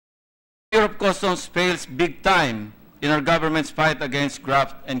Bureau of Customs fails big time in our government's fight against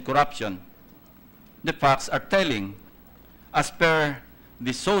graft and corruption. The facts are telling. As per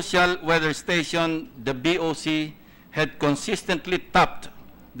the social weather station, the BOC had consistently topped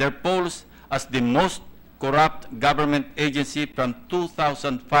their polls as the most corrupt government agency from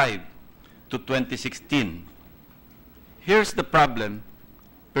 2005 to 2016. Here's the problem.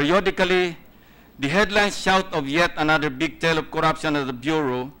 Periodically, the headlines shout of yet another big tale of corruption at the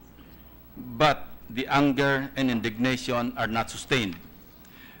Bureau, but the anger and indignation are not sustained.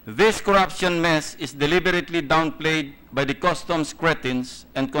 This corruption mess is deliberately downplayed by the customs cretins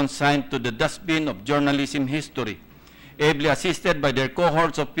and consigned to the dustbin of journalism history, ably assisted by their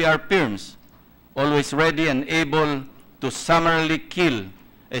cohorts of PR firms, always ready and able to summarily kill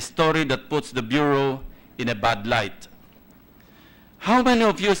a story that puts the Bureau in a bad light. How many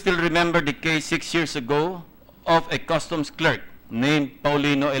of you still remember the case 6 years ago of a customs clerk named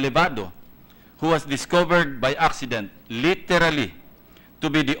Paulino Elevado, who was discovered by accident, literally, to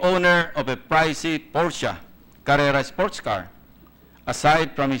be the owner of a pricey Porsche Carrera sports car?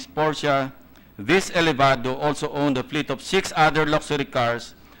 Aside from his Porsche, this Elevado also owned a fleet of 6 other luxury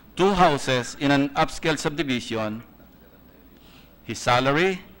cars, 2 houses in an upscale subdivision. His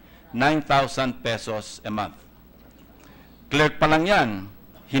salary, 9,000 pesos a month. Clerk pa lang yan,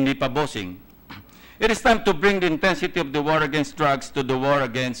 hindi pa bossing. It is time to bring the intensity of the war against drugs to the war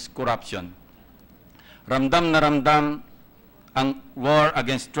against corruption. Ramdam na ramdam ang war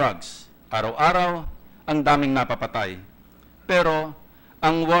against drugs. Araw-araw, ang daming napapatay. Pero,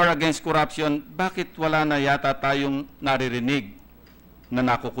 ang war against corruption, bakit wala na yata tayong naririnig na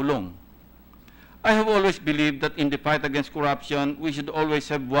nakukulong? I have always believed that in the fight against corruption, we should always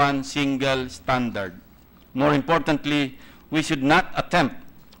have one single standard. More importantly, we should not attempt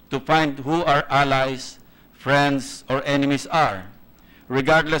to find who our allies, friends, or enemies are.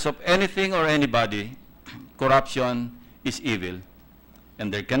 Regardless of anything or anybody, corruption is evil.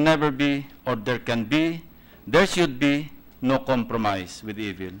 And there can never be, or there should be, no compromise with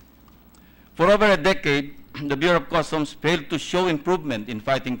evil. For over a decade, the Bureau of Customs failed to show improvement in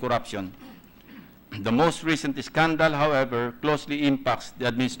fighting corruption. The most recent scandal, however, closely impacts the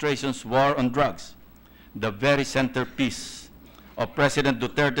administration's war on drugs, the very centerpiece of President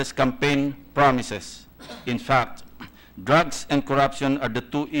Duterte's campaign promises. In fact, drugs and corruption are the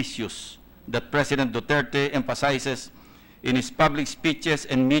 2 issues that President Duterte emphasizes in his public speeches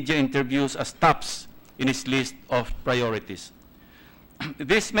and media interviews as tops in his list of priorities.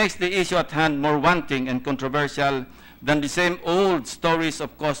 This makes the issue at hand more wanting and controversial than the same old stories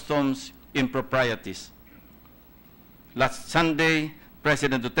of customs improprieties. Last Sunday,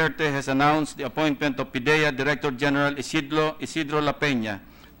 President Duterte has announced the appointment of PIDEA Director General Isidro La Peña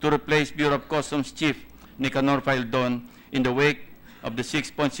to replace Bureau of Customs Chief Nicanor Faildon in the wake of the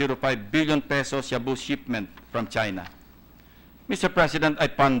 6.05 billion peso shabu shipment from China. Mr. President, I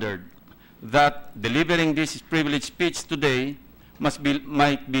pondered that delivering this privileged speech today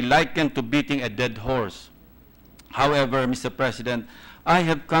might be likened to beating a dead horse. However, Mr. President, I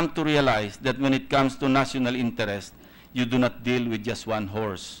have come to realize that when it comes to national interest, you do not deal with just one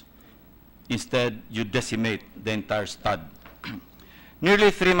horse. Instead, you decimate the entire stud.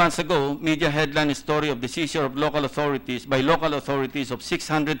 Nearly 3 months ago, media headline a story of the seizure of local authorities of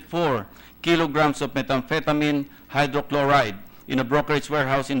 604 kilograms of methamphetamine hydrochloride in a brokerage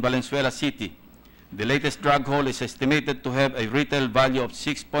warehouse in Valenzuela City. The latest drug haul is estimated to have a retail value of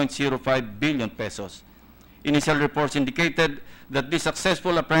 6.05 billion pesos. Initial reports indicated that the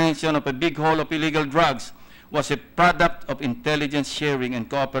successful apprehension of a big haul of illegal drugs was a product of intelligence sharing and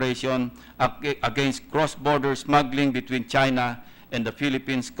cooperation against cross-border smuggling between China and the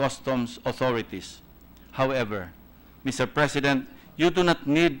Philippines customs authorities. However, Mr. President, you do not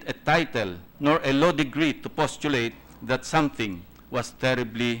need a title nor a law degree to postulate that something was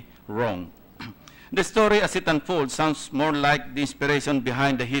terribly wrong. The story as it unfolds sounds more like the inspiration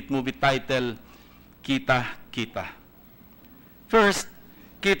behind the hit movie title, Kita Kita. First,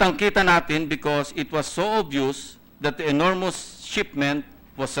 kitang-kita natin because it was so obvious that the enormous shipment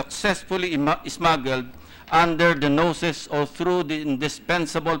was successfully smuggled under the noses or through the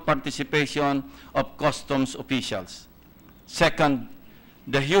indispensable participation of customs officials. Second,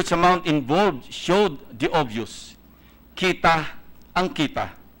 the huge amount involved showed the obvious. Kita ang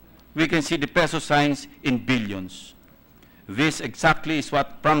kita. We can see the peso signs in billions. This exactly is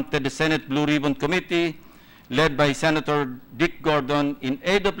what prompted the Senate Blue Ribbon Committee, led by Senator Dick Gordon, in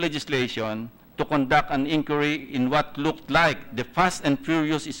aid of legislation to conduct an inquiry in what looked like the fast and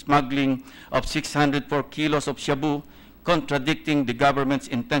furious smuggling of 604 kilos of shabu, contradicting the government's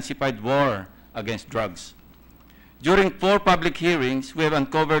intensified war against drugs. During 4 public hearings, we have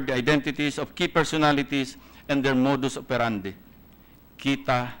uncovered the identities of key personalities and their modus operandi.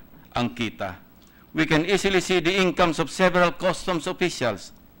 Kita ang kita. We can easily see the incomes of several customs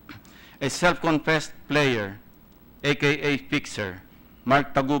officials. A self-confessed player, aka fixer,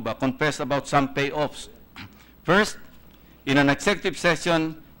 Mark Taguba, confessed about some payoffs. First, in an executive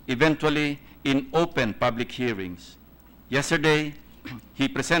session, eventually in open public hearings. Yesterday, he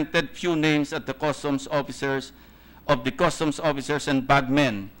presented few names at the customs officers and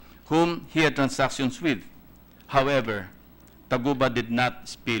bagmen whom he had transactions with. However, Taguba did not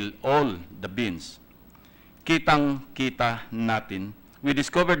spill all the beans. Kitang-kita natin. We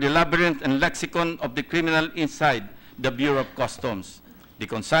discovered the labyrinth and lexicon of the criminal inside the Bureau of Customs. The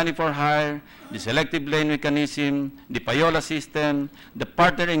consignee for hire, the selective lane mechanism, the payola system, the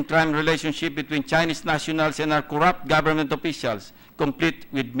partner in crime relationship between Chinese nationals and our corrupt government officials, complete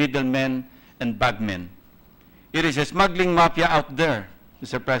with middlemen and bagmen. It is a smuggling mafia out there,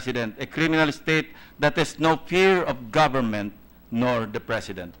 Mr. President, a criminal state that has no fear of government nor the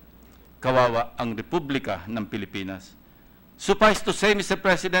President. Kawawa ang Republika ng Pilipinas. Suffice to say, Mr.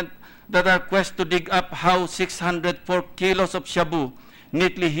 President, that our quest to dig up how 604 kilos of shabu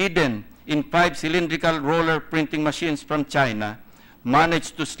neatly hidden in 5 cylindrical roller printing machines from China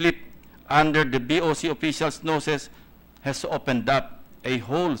managed to slip under the BOC officials' noses has opened up a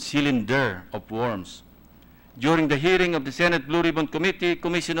whole cylinder of worms. During the hearing of the Senate Blue Ribbon Committee,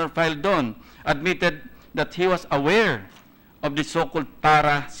 Commissioner Faldon admitted that he was aware of the so-called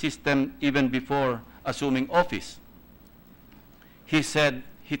TARA system even before assuming office. He said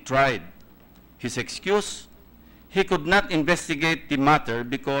he tried. His excuse, he could not investigate the matter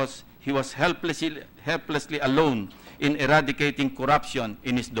because he was helplessly alone in eradicating corruption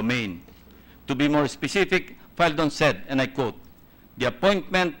in his domain. To be more specific, Faldon said, and I quote, "The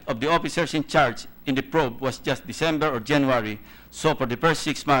appointment of the officers in charge in the probe was just December or January, so for the first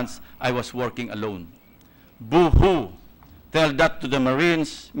 6 months, I was working alone." Boo-hoo! Tell that to the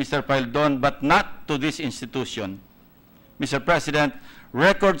Marines, Mr. Faldon, but not to this institution. Mr. President,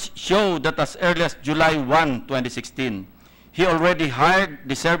 records show that as early as July 1, 2016, he already hired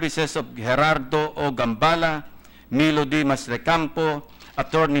the services of Gerardo O. Gambala, Milo D. Masrecampo,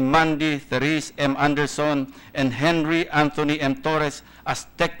 Attorney Mandy Therese M. Anderson, and Henry Anthony M. Torres as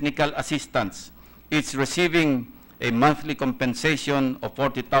technical assistants, each receiving a monthly compensation of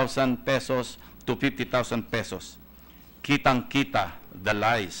 40,000 pesos to 50,000 pesos. Kitang-kita the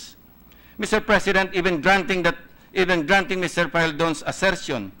lies. Mr. President, even granting Mr. Faldon's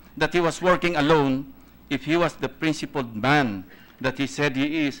assertion that he was working alone, if he was the principled man that he said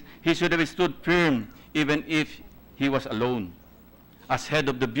he is, he should have stood firm even if he was alone. As head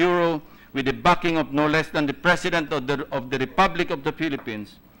of the Bureau, with the backing of no less than the President of the Republic of the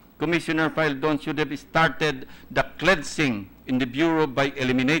Philippines, Commissioner Faldon should have started the cleansing in the Bureau by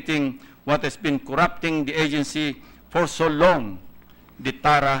eliminating what has been corrupting the agency for so long, the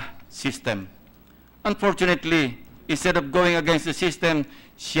TARA system. Unfortunately, instead of going against the system,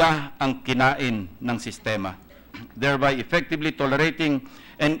 siya ang kinain ng sistema, thereby effectively tolerating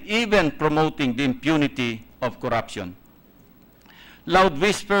and even promoting the impunity of corruption. Loud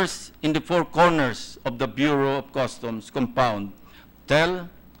whispers in the 4 corners of the Bureau of Customs compound tell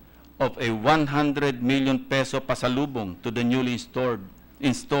of a 100 million peso pasalubong to the newly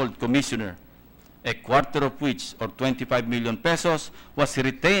installed commissioner, a quarter of which, or 25 million pesos, was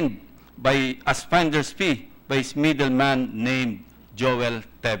retained as finder's fee by his middleman named Joel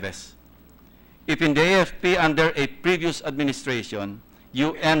Teves. If in the AFP under a previous administration,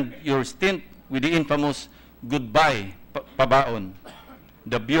 you end your stint with the infamous goodbye pabaon,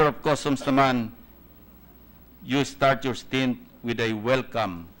 the Bureau of Customs naman, you start your stint with a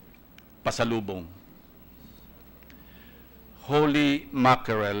welcome pasalubong. Holy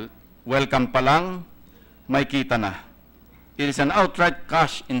mackerel, welcome pa lang, may kita na. It is an outright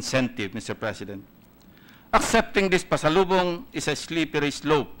cash incentive, Mr. President. Accepting this pasalubong is a slippery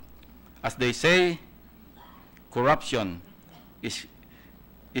slope. As they say, corruption is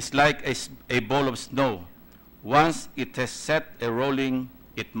like a ball of snow. Once it has set a rolling,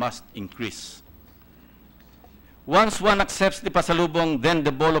 it must increase. Once one accepts the pasalubong, then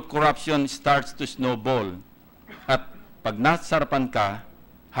the ball of corruption starts to snowball. At pag nasarapan ka,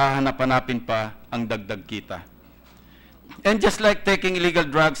 hahanap-hanapin pa ang dagdag kita. And just like taking illegal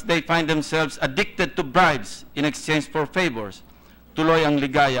drugs, they find themselves addicted to bribes in exchange for favors. Tuloy ang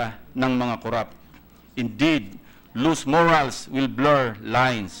ligaya ng mga korap. Indeed, loose morals will blur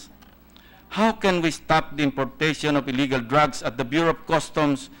lines. How can we stop the importation of illegal drugs at the Bureau of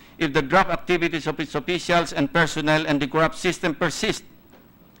Customs if the graft activities of its officials and personnel and the corrupt system persist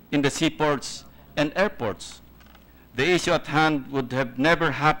in the seaports and airports? the issue at hand would have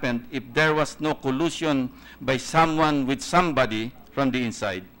never happened if there was no collusion by someone with somebody from the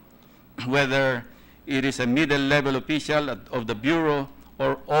inside, whether it is a middle-level official of the Bureau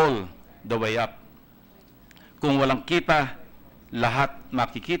or all the way up. Kung walang kita, lahat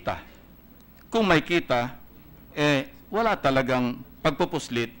makikita. Kung may kita, wala talagang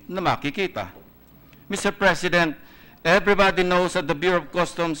pagpupuslit na makikita. Mr. President, everybody knows at the Bureau of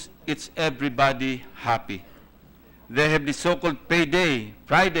Customs, it's everybody happy. They have the so-called payday,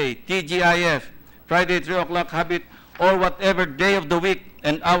 Friday, TGIF, Friday 3 o'clock habit, or whatever day of the week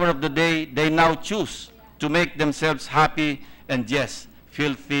and hour of the day they now choose to make themselves happy and, yes,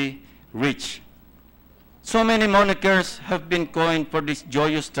 filthy rich. So many monikers have been coined for this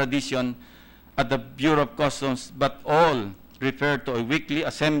joyous tradition at the Bureau of Customs, but all refer to a weekly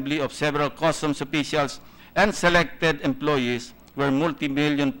assembly of several customs officials and selected employees where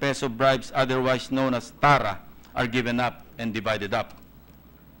multi-million peso bribes, otherwise known as TARA, are given and divided up.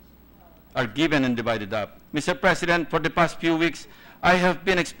 Mr. President, for the past few weeks, I have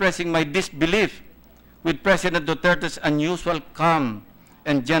been expressing my disbelief with President Duterte's unusual calm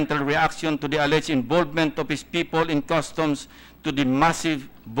and gentle reaction to the alleged involvement of his people in customs to the massive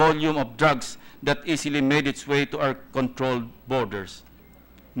volume of drugs that easily made its way to our controlled borders.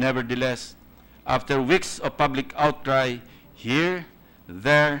 Nevertheless, after weeks of public outcry here,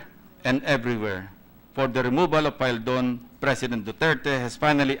 there, and everywhere for the removal of Paildon, President Duterte has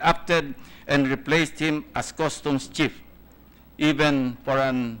finally acted and replaced him as customs chief, even for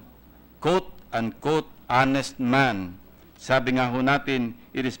an quote-unquote honest man. Sabi nga ho natin,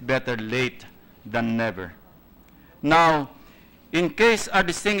 it is better late than never. Now, in case our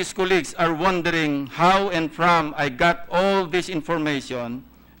distinguished colleagues are wondering how and from I got all this information,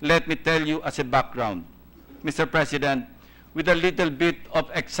 let me tell you as a background. Mr. President, with a little bit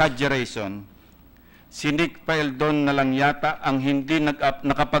of exaggeration, si Nick Paildon na lang yata ang hindi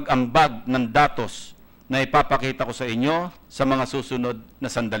nakapag-ambag ng datos na ipapakita ko sa inyo sa mga susunod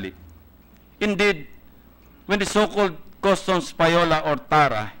na sandali. Indeed, when the so-called customs payola or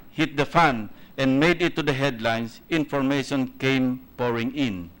TARA hit the fan and made it to the headlines, information came pouring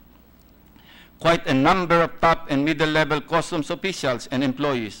in. Quite a number of top and middle-level customs officials and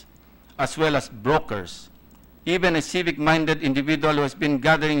employees, as well as brokers, even a civic-minded individual who has been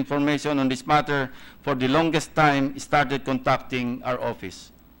gathering information on this matter for the longest time started contacting our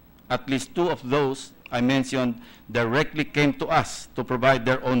office. At least two of those I mentioned directly came to us to provide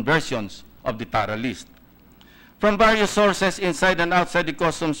their own versions of the TARA list. From various sources inside and outside the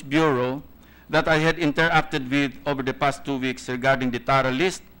Customs Bureau that I had interacted with over the past 2 weeks regarding the TARA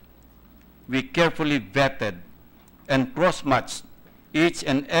list, we carefully vetted and cross-matched each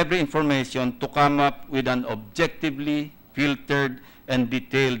and every information to come up with an objectively filtered and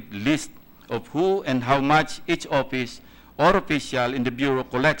detailed list of who and how much each office or official in the Bureau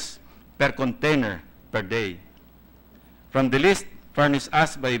collects per container per day. From the list furnished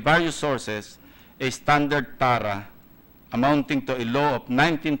us by various sources, a standard TARA amounting to a low of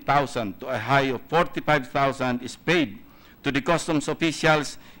 19,000 to a high of 45,000 is paid to the customs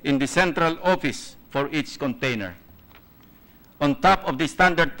officials in the central office for each container. On top of the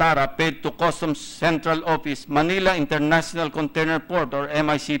standard TARA paid to Customs Central Office, Manila International Container Port or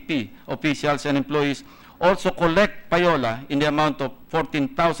MICP officials and employees also collect payola in the amount of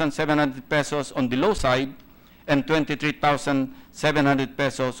 14,700 pesos on the low side and 23,700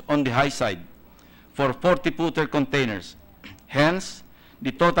 pesos on the high side for 40-footer containers. Hence,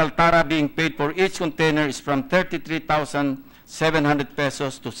 the total TARA being paid for each container is from 33,700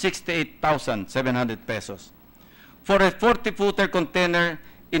 pesos to 68,700 pesos. For a 40-footer container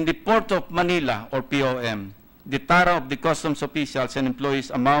in the Port of Manila or POM, the TARA of the customs officials and employees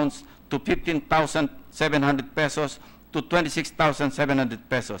amounts to 15,700 pesos to 26,700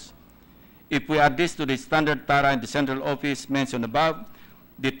 pesos. If we add this to the standard TARA in the central office mentioned above,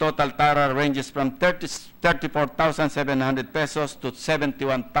 the total TARA ranges from 34,700 pesos to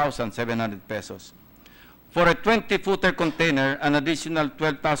 71,700 pesos. For a 20-footer container, an additional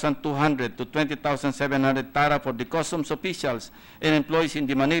 12,200 to 20,700 TARA for the customs officials and employees in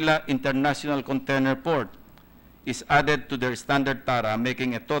the Manila International Container Port is added to their standard TARA,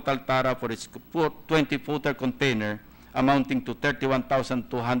 making a total TARA for its 20-footer container amounting to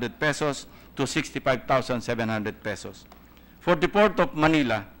 31,200 pesos to 65,700 pesos. For the Port of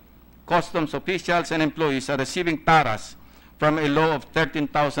Manila, customs officials and employees are receiving TARAs from a low of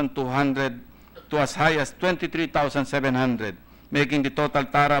 13,200 to as high as 23,700, making the total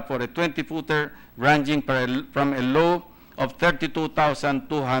TARA for a 20-footer ranging from a low of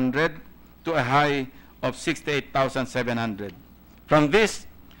 32,200 to a high of 68,700. From this,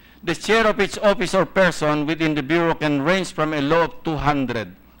 The share of each office or person within the Bureau can range from a low of 200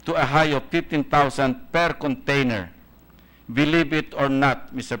 to a high of 15,000 per container. Believe it or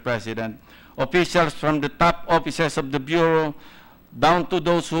not, Mr. President, officials from the top offices of the Bureau down to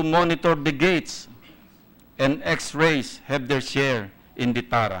those who monitor the gates and X-rays have their share in the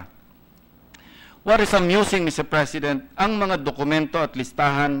TARA. What is amusing, Mr. President, ang mga dokumento at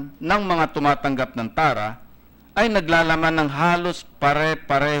listahan ng mga tumatanggap ng TARA ay naglalaman ng halos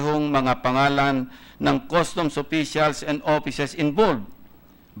pare-parehong mga pangalan ng customs officials and offices involved,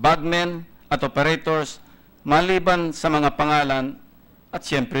 bagmen at operators, maliban sa mga pangalan at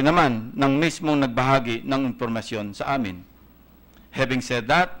siyempre naman ng mismong nagbahagi ng impormasyon sa amin. Having said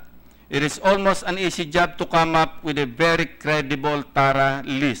that, it is almost an easy job to come up with a very credible TARA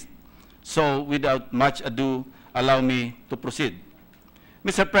list. So, without much ado, allow me to proceed.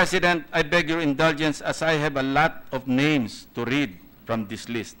 Mr. President, I beg your indulgence as I have a lot of names to read from this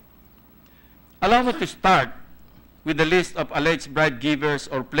list. Allow me to start with the list of alleged bribe givers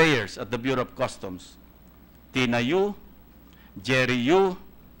or players at the Bureau of Customs. Tina Yu, Jerry Yu,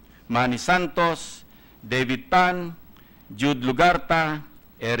 Manny Santos, David Tan, Jude Lugarta,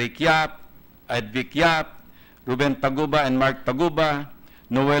 Eric Yap, Edvic Yap, Ruben Taguba and Mark Taguba,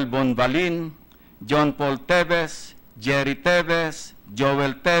 Noel Bonvalin, John Paul Teves, Jerry Teves,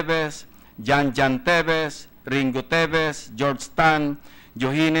 Joel Teves, Jan Teves, Ringo Teves, George Tan,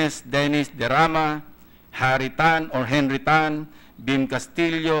 Johannes Dennis Derama, Harry Tan or Henry Tan, Bim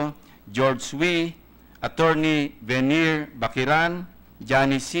Castillo, George Wee, Attorney Venir Bakiran,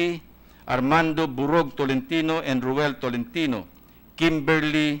 Johnny C., Armando Burog Tolentino and Ruel Tolentino,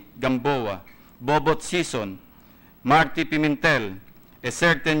 Kimberly Gamboa, Bobot Sison, Marty Pimentel, a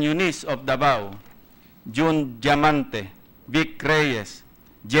certain Eunice of Davao, June Diamante, Vic Reyes,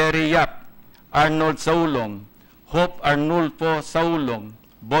 Jerry Yap, Arnold Saulong, Hope Arnulfo Saulong,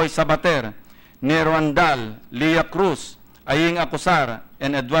 Boy Sabater, Nero Andal, Lia Cruz, Aying Acosar,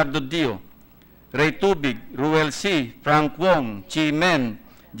 and Eduardo Dio, Ray Tubig, Ruel C., Frank Wong, Chi Men,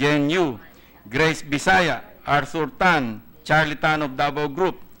 Jen Yu, Grace Bisaya, Arthur Tan, Charlie Tan of Davao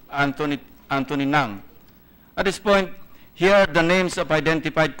Group, Anthony Nang. At this point, here are the names of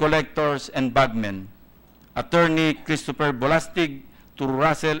identified collectors and bagmen. Attorney Christopher Bolastig, Turu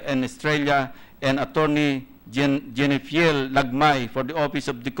Russell and Estrella, and Attorney Geneviel Lagmay for the Office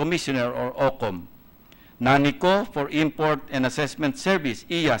of the Commissioner or OCOM. Nanico for Import and Assessment Service,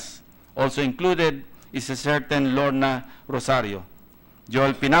 IAS. Also included is a certain Lorna Rosario.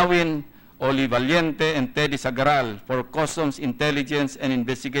 Joel Pinawin, Oli Valiente, and Teddy Sagaral for Customs Intelligence and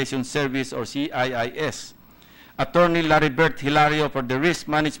Investigation Service or CIIS. Attorney Laribert Hilario for the Risk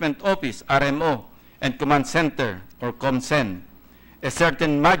Management Office, RMO, and Command Center or COMCEN. A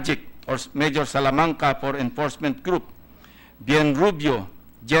certain Magic or Major Salamanca for Enforcement Group. Bien Rubio,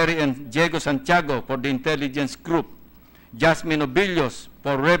 Jerry and Diego Santiago for the Intelligence Group. Jasmine Obillos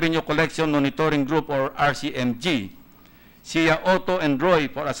for Revenue Collection Monitoring Group or RCMG. Sia Otto and Roy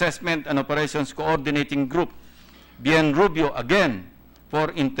for Assessment and Operations Coordinating Group. Bien Rubio again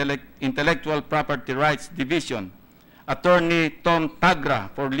for Intellectual Property Rights Division. Attorney Tom Tagra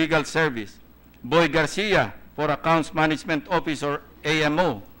for Legal Service. Boy Garcia for Accounts Management Office or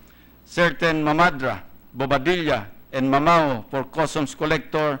AMO. Certain Mamadra, Bobadilla, and Mamao for Customs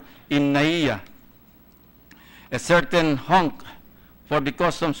Collector in NAIA. A certain Honk for the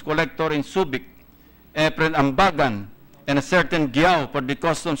Customs Collector in Subic, Efren Ambagan, and a certain Giao for the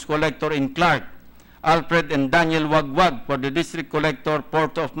Customs Collector in Clark, Alfred and Daniel Wagwag for the District Collector,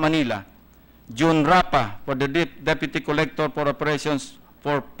 Port of Manila, June Rapa for the Deputy Collector for Operations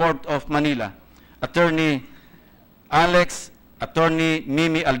for Port of Manila, Attorney Alex, Attorney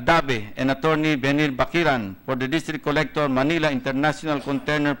Mimi Aldabe, and Attorney Benil Bakiran for the District Collector, Manila International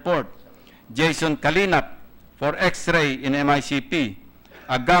Container Port, Jason Kalinap for X-ray in MICP,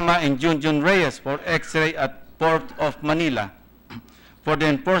 Agama and Junjun Reyes for X-ray at Port of Manila, for the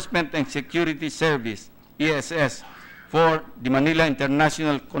Enforcement and Security Service, ESS, for the Manila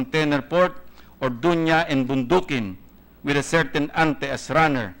International Container Port, Orduña and Bundukin, with a certain Ante as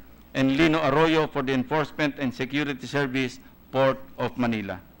runner, and Lino Arroyo for the Enforcement and Security Service, Port of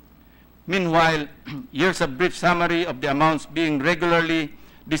Manila. Meanwhile, here's a brief summary of the amounts being regularly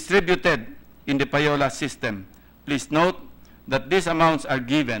distributed in the Payola system. Please note that these amounts are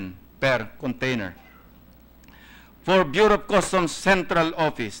given per container. For Bureau of Customs Central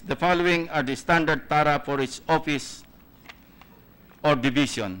Office, the following are the standard TARA for each office or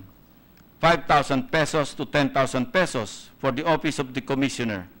division. 5,000 pesos to 10,000 pesos for the Office of the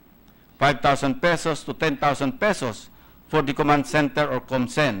Commissioner. 5,000 pesos to 10,000 pesos for the Command Center or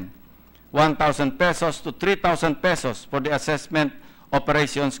COMCEN. 1,000 pesos to 3,000 pesos for the Assessment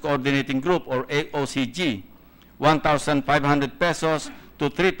Operations Coordinating Group or AOCG, 1,500 pesos to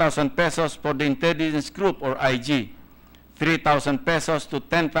 3,000 pesos for the Intelligence Group or IG, 3,000 pesos to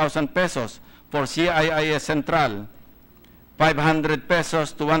 10,000 pesos for CIIS Central, 500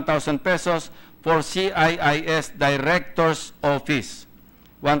 pesos to 1,000 pesos for CIIS Director's Office,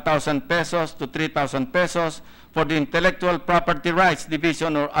 1,000 pesos to 3,000 pesos for the Intellectual Property Rights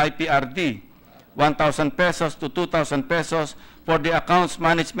Division or IPRD, 1,000 pesos to 2,000 pesos for the Accounts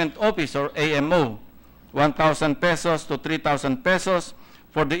Management Office or AMO, 1,000 pesos to 3,000 pesos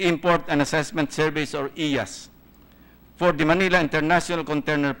for the Import and Assessment Service or IAS. For the Manila International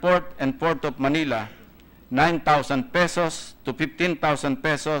Container Port and Port of Manila, 9,000 pesos to 15,000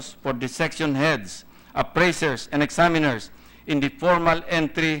 pesos for the section heads, appraisers, and examiners in the Formal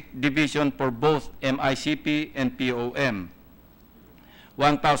Entry Division for both MICP and POM.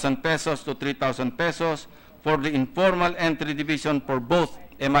 1,000 pesos to 3,000 pesos for the Informal Entry Division for both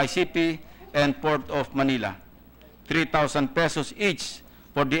MICP and Port of Manila. 3,000 pesos each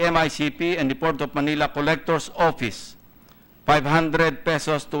for the MICP and the Port of Manila Collector's Office. 500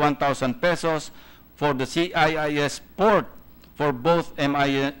 pesos to 1,000 pesos for the CIIS Port for both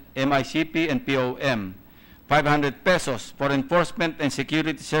MICP and POM. 500 pesos for Enforcement and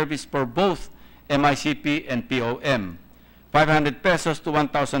Security Service for both MICP and POM. 500 pesos to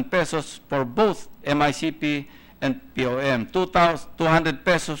 1,000 pesos for both MICP and POM. 200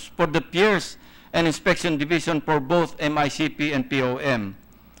 pesos for the Piers and Inspection Division for both MICP and POM.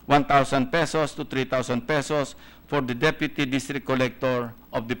 1,000 pesos to 3,000 pesos for the Deputy District Collector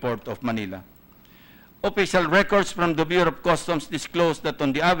of the Port of Manila. Official records from the Bureau of Customs disclose that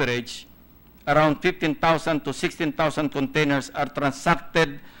on the average, around 15,000 to 16,000 containers are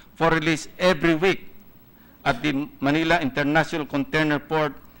transacted for release every week at the Manila International Container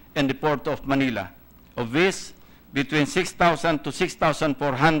Port and the Port of Manila. Of this, between 6,000 to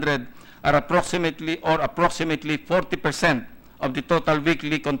 6,400 are approximately 40% of the total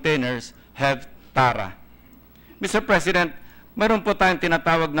weekly containers have TARA. Mr. President, mayroon po tayong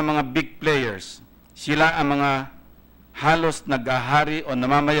tinatawag na mga big players. Sila ang mga halos nag-ahari o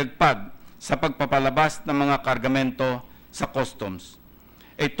namamayagpag sa pagpapalabas ng mga kargamento sa customs.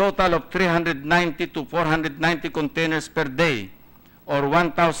 A total of 390 to 490 containers per day or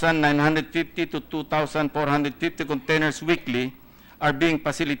 1,950 to 2,450 containers weekly are being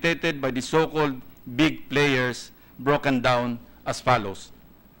facilitated by the so-called big players, broken down as follows.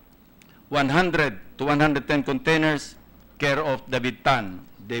 100 to 110 containers, care of David Tan.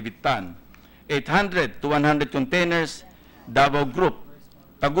 800 to 100 containers, Davao Group.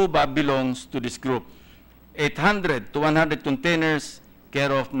 Taguba belongs to this group. 800 to 100 containers,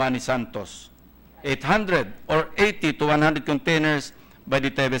 care of Manny Santos. 800 or 80 to 100 containers by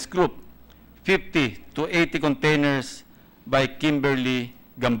the Teves Group. 50 to 80 containers by Kimberly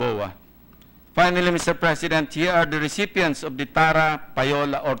Gamboa. Finally, Mr. President, here are the recipients of the TARA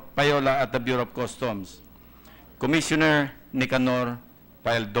Payola at the Bureau of Customs. Commissioner Nicanor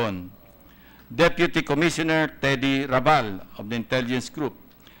Paildon. Deputy Commissioner Teddy Rabal of the Intelligence Group.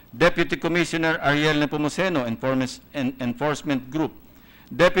 Deputy Commissioner Ariel Nepomuceno, Enforcement Group.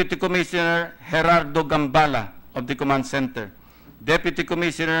 Deputy Commissioner Gerardo Gambala of the Command Center. Deputy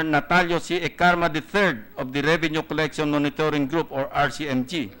Commissioner Natalio C. Ecarma III of the Revenue Collection Monitoring Group or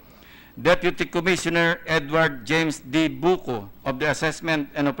RCMG. Deputy Commissioner Edward James D. Buco of the Assessment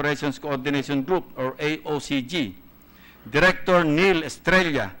and Operations Coordination Group or AOCG. Director Neil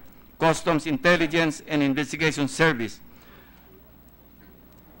Estrella, Customs Intelligence and Investigation Service.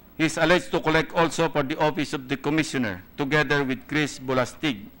 He is alleged to collect also for the Office of the Commissioner, together with Chris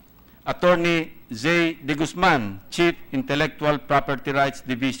Bulastig. Attorney Zay De Guzman, Chief Intellectual Property Rights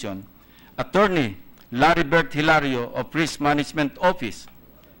Division. Attorney Larry Bert Hilario of Risk Management Office.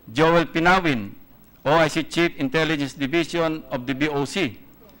 Joel Pinawin, OIC Chief Intelligence Division of the BOC,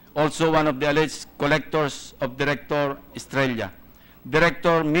 also one of the alleged collectors of Director Estrella.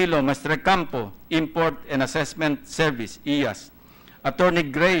 Director Milo Mastrecampo, Import and Assessment Service, IAS. Attorney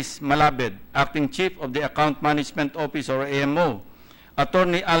Grace Malabed, Acting Chief of the Account Management Office or AMO.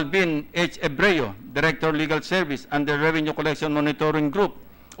 Attorney Alvin H. Ebreo, Director Legal Service under Revenue Collection Monitoring Group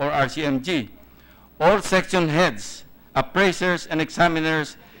or RCMG. All section heads, appraisers, and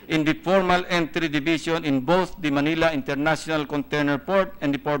examiners in the Formal Entry Division in both the Manila International Container Port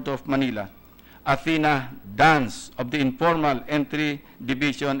and the Port of Manila. Athena Dance of the Informal Entry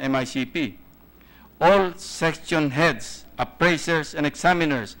Division MICP. All section heads, appraisers, and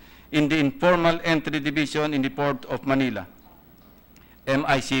examiners in the Informal Entry Division in the Port of Manila.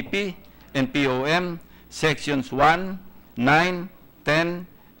 MICP and POM, Sections 1, 9, 10,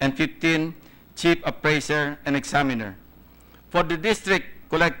 and 15, Chief Appraiser and Examiner. For the district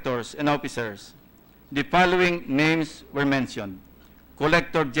collectors and officers, the following names were mentioned: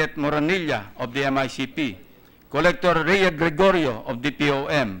 Collector Jet Moranilla of the MICP, Collector Rhea Gregorio of the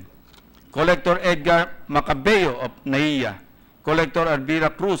POM, Collector Edgar Macabeo of NAIA, Collector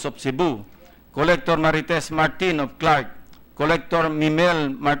Alvira Cruz of Cebu, Collector Marites Martin of Clark, Collector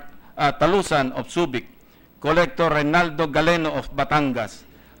Mimel Talusan of Subic, Collector Reynaldo Galeno of Batangas,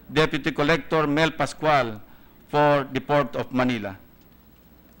 Deputy Collector Mel Pascual for the Port of Manila.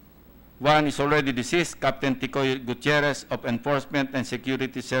 One is already deceased, Captain Ticoy Gutierrez of Enforcement and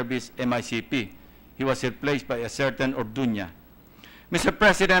Security Service, MICP. He was replaced by a certain Orduña. Mr.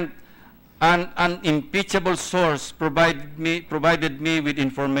 President, an unimpeachable source provided me with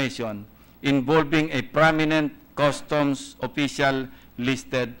information involving a prominent customs official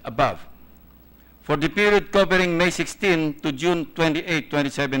listed above. For the period covering May 16 to June 28,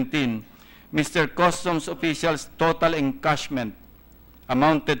 2017, Mr. Customs official's total encashment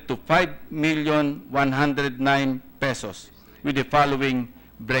amounted to 5,109 pesos with the following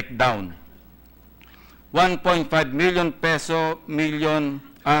breakdown. 1.5 million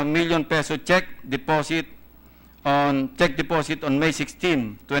peso check deposit on May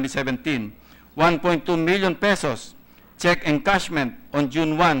 16, 2017. 1.2 million pesos check encashment on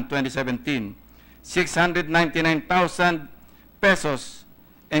June 1, 2017. 699,000 pesos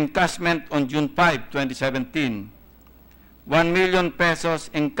encashment on June 5, 2017. 1 million pesos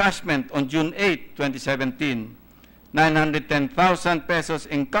encashment on June 8, 2017. 910,000 pesos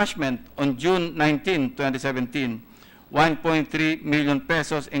encashment on June 19, 2017. 1.3 million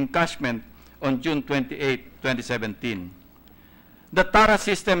pesos encashment on June 28, 2017. The TARA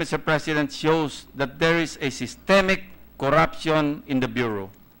system, Mr. President, shows that there is a systemic corruption in the Bureau.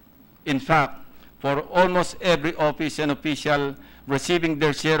 In fact, for almost every office and official receiving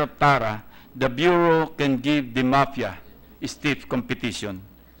their share of TARA, the Bureau can give the mafia stiff competition.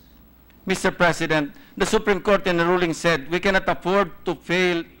 Mr. President, the Supreme Court in the ruling said we cannot afford to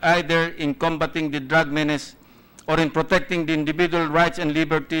fail either in combating the drug menace or in protecting the individual rights and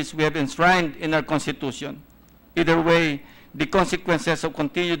liberties we have enshrined in our Constitution. Either way, the consequences of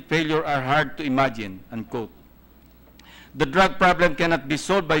continued failure are hard to imagine, unquote. The drug problem cannot be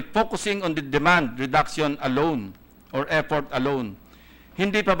solved by focusing on the demand reduction alone or effort alone.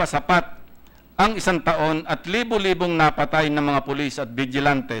 Hindi pa ba sapat ang isang taon at libo-libong napatay ng mga pulis at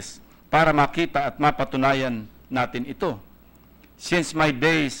vigilantes para makita at mapatunayan natin ito? Since my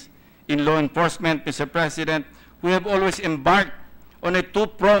days in law enforcement, Mr. President, we have always embarked on a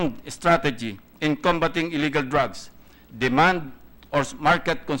two-pronged strategy in combating illegal drugs: demand or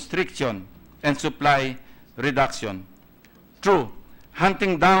market constriction and supply reduction. True,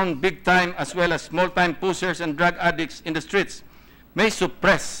 hunting down big-time as well as small-time pushers and drug addicts in the streets may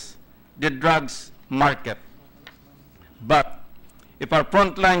suppress the drugs market. But if our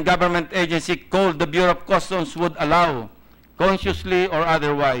frontline government agency called the Bureau of Customs would allow, consciously or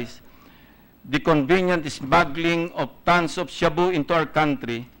otherwise, the convenient smuggling of tons of shabu into our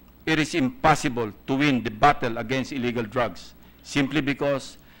country, it is impossible to win the battle against illegal drugs simply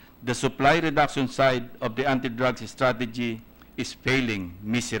because the supply reduction side of the anti-drugs strategy is failing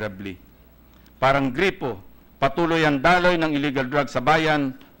miserably. Parang gripo, patuloy ang daloy ng illegal drugs sa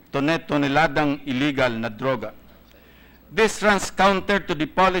bayan, toneladang illegal na droga. This runs counter to the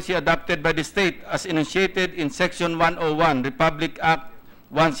policy adopted by the state as enunciated in Section 101, Republic Act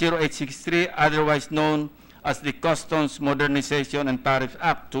 10863, otherwise known as the Customs Modernization and Tariff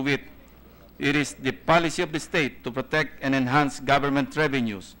Act, to wit, it is the policy of the state to protect and enhance government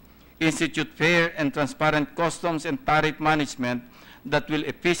revenues, institute fair and transparent customs and tariff management that will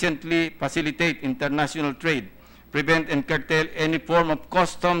efficiently facilitate international trade, prevent and curtail any form of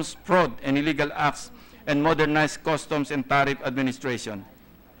customs fraud and illegal acts, and modernize customs and tariff administration.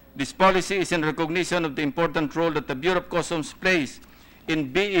 This policy is in recognition of the important role that the Bureau of Customs plays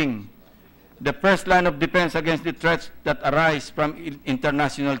in being the first line of defense against the threats that arise from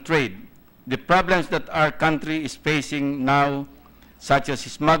international trade. The problems that our country is facing now, such as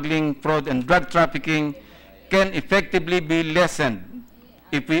smuggling, fraud, and drug trafficking, can effectively be lessened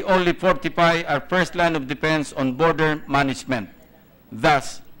if we only fortify our first line of defense on border management.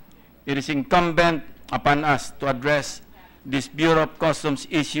 Thus, it is incumbent upon us to address this Bureau of Customs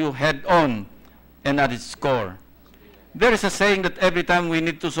issue head-on and at its core. There is a saying that every time we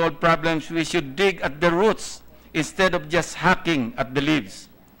need to solve problems, we should dig at the roots instead of just hacking at the leaves.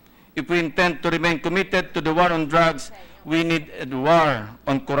 If we intend to remain committed to the war on drugs, we need a war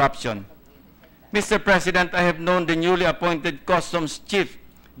on corruption. Mr. President, I have known the newly appointed Customs Chief,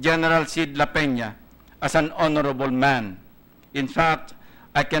 General Sid La Peña, as an honorable man. In fact,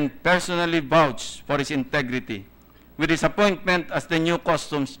 I can personally vouch for his integrity. with his appointment as the new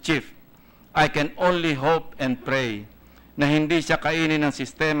Customs Chief, I can only hope and pray na hindi siya kainin ng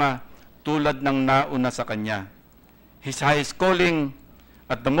sistema tulad ng nauna sa kanya. His highest calling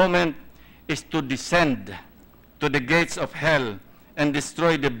at the moment is to descend to the gates of hell and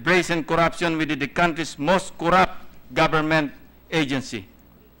destroy the brazen corruption within the country's most corrupt government agency.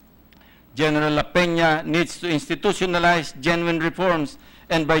 General La Peña needs to institutionalize genuine reforms,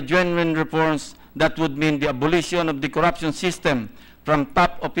 and by genuine reforms, that would mean the abolition of the corruption system from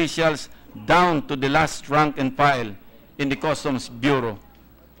top officials down to the last rank and file in the Customs Bureau.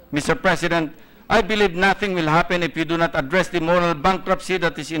 Mr. President, I believe nothing will happen if you do not address the moral bankruptcy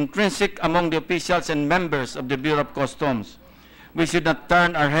that is intrinsic among the officials and members of the Bureau of Customs. We should not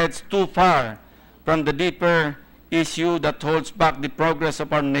turn our heads too far from the deeper issue that holds back the progress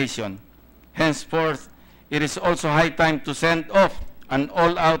of our nation. Henceforth, it is also high time to send off an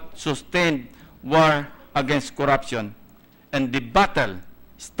all-out sustained war against corruption. And the battle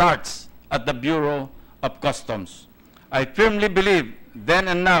starts at the Bureau of Customs. I firmly believe then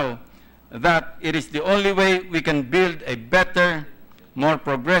and now that it is the only way we can build a better, more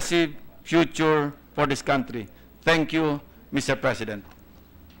progressive future for this country. Thank you, Mr. President.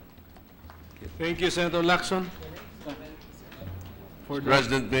 Thank you, Senator Lacson.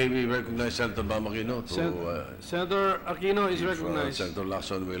 President, may we recognize Senator Bamakino Senator Aquino is recognized. Senator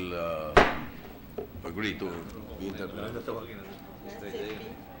Lacson will agree to be interpreted.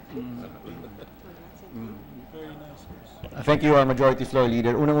 Thank you, Majority Floor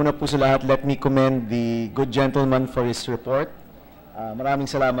Leader. Unang-una po sa lahat, let me commend the good gentleman for his report. Maraming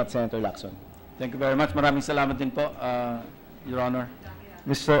salamat, Senator Lacson. Thank you very much. Maraming salamat din po, Your Honor.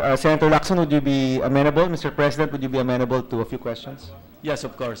 Senator Lacson, would you be amenable? Mr. President, would you be amenable to a few questions? Yes,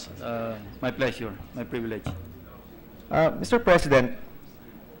 of course. My pleasure, my privilege. Mr. President,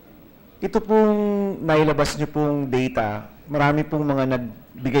 ito pong nailabas niyo pong data, marami pong mga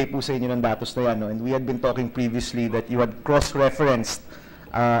nagbigay po sa inyo ng datos na yan, no? And we had been talking previously that you had cross-referenced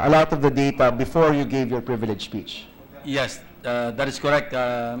a lot of the data before you gave your privilege speech. Yes, that is correct,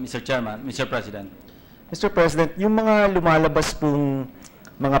 Mr. Chairman, Mr. President. Mr. President, yung mga lumalabas pong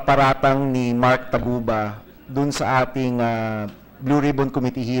mga paratang ni Mark Taguba dun sa ating Blue Ribbon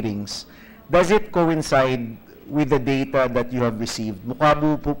Committee hearings, does it coincide with the data that you have received?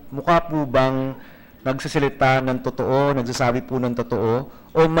 Mukha po bang nagsasalita ng totoo, nagsasabi po ng totoo,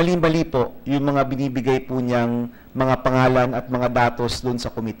 o mali-mali po yung mga binibigay po niyang mga pangalan at mga datos dun sa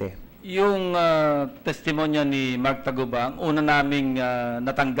komite? Yung testimonya ni Mark Taguba, ang una naming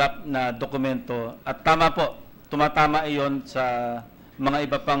natanggap na dokumento, at tama po, tumatama iyon sa mga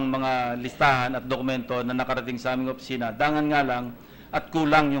iba pang mga listahan at dokumento na nakarating sa aming opisina. Dangan nga lang at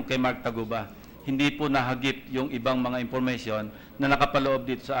kulang yung kay Mark Taguba. Hindi po nahagip yung ibang mga information na nakapaloob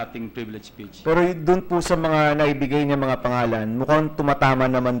dito sa ating privilege speech. Pero dun po sa mga naibigay niya mga pangalan, mukhang tumatama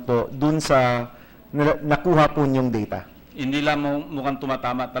naman po dun sa nakuha po niyong data. Hindi lang mukhang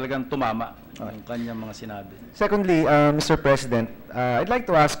tumatama, talagang tumama ang kanyang mga sinabi. Secondly, Mr. President, I'd like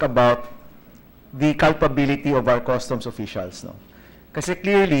to ask about the culpability of our customs officials. No? Kasi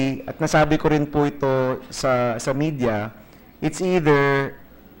clearly, at nasabi ko rin po ito sa media, it's either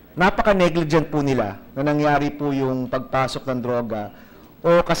napaka-negligent po nila na nangyari po yung pagpasok ng droga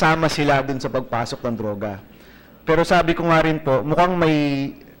o kasama sila din sa pagpasok ng droga. Pero sabi ko nga rin po, mukhang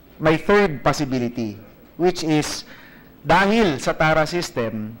may third possibility, which is dahil sa TARA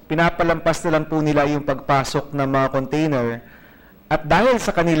system, pinapalampas na lang po nila yung pagpasok ng mga container at dahil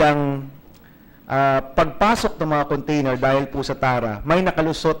sa kanilang pagpasok ng mga container dahil po sa TARA, may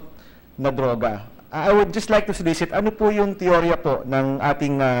nakalusot na droga. I would just like to solicit, ano po yung teorya po ng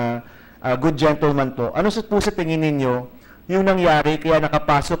ating good gentleman po? Ano po sa tingin ninyo yung nangyari kaya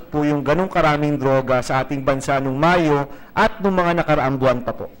nakapasok po yung ganong karaming droga sa ating bansa nung Mayo at nung mga nakaraang buwan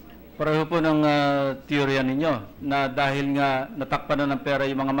pa po? Pareho po ng teorya ninyo na dahil nga natakpan na ng pera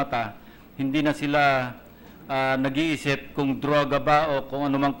yung mga mata, hindi na sila nag-iisip kung droga ba o kung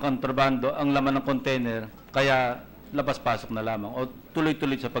anumang kontrabando ang laman ng container, kaya labas-pasok na lamang o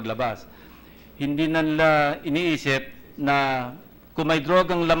tuloy-tuloy sa paglabas. Hindi na nila iniisip na kung may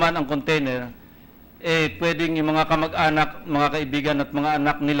drogang laman ang container, pwedeng yung mga kamag-anak, mga kaibigan at mga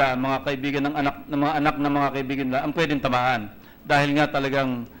anak nila, mga kaibigan ng anak, mga anak ng mga kaibigan nila, ang pwedeng tamaan. Dahil nga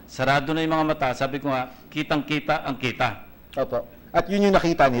talagang sarado na yung mga mata, sabi ko nga, kitang-kita ang kita. Opo. At yun yung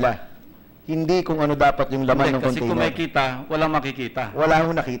nakita nila. Hindi kung ano dapat yung laman ng container. Kasi kung may kita, walang makikita. Wala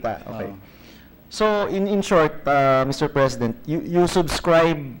akong nakita. Okay. So, in short, Mr. President, you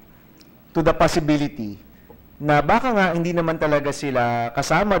subscribe to the possibility na baka nga hindi naman talaga sila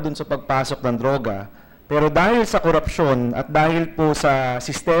kasama dun sa pagpasok ng droga, pero dahil sa korupsyon at dahil po sa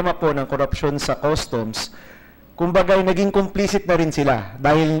sistema po ng korupsyon sa customs, kumbaga naging complicit na rin sila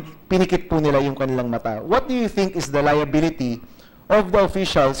dahil pinikit po nila yung kanilang mata. What do you think is the liability of the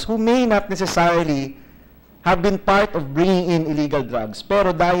officials who may not necessarily have been part of bringing in illegal drugs, pero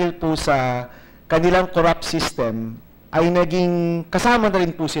dahil po sa kanilang corrupt system, ay naging kasama na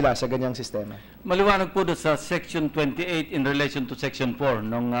rin po sila sa ganyang sistema? Maliwanag po doon sa Section 28 in relation to Section 4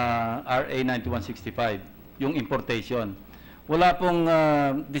 ng RA 9165, yung importation. Wala pong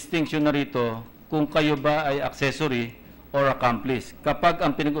distinction na rito kung kayo ba ay accessory or accomplice. Kapag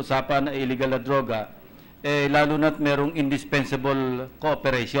ang pinag-usapan ay illegal na droga, lalo na't merong indispensable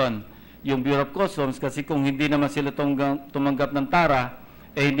cooperation. Yung Bureau of Customs, kasi kung hindi naman sila tumanggap ng tara,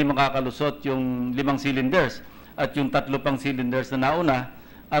 hindi makakalusot yung 5 cylinders at yung 3 pang cylinders na nauna.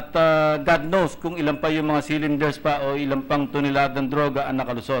 At God knows kung ilan pa yung mga cylinders pa o ilan pang toneladang droga ang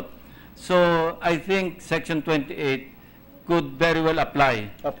nakalusot. So, I think Section 28 could very well apply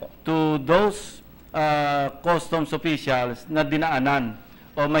to those customs officials na dinaanan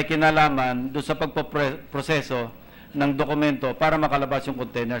o may kinalaman doon sa pagpoproseso ng dokumento para makalabas yung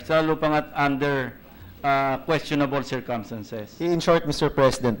containers, lalo pangat under questionable circumstances. In short, Mr.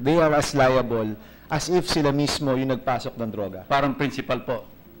 President, they are as liable as if sila mismo yung nagpasok ng droga. Parang principal po.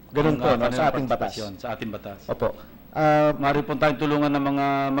 Ganun po, no? Sa ating batas. Sa ating batas. Opo. Maaari po tayong tulungan ng mga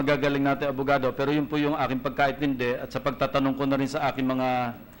magagaling natin abogado, pero yun po yung aking pagkaintindi at sa pagtatanong ko na rin sa aking mga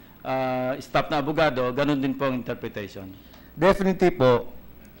staff na abogado, ganun din po ang interpretation. Definitely po,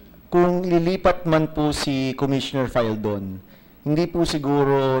 kung ililipat man po si Commissioner Faildon, hindi po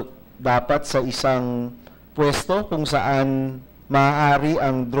siguro dapat sa isang pwesto kung saan maaari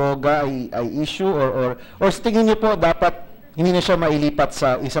ang droga ay issue or sa tingin niyo po dapat hindi na siya mailipat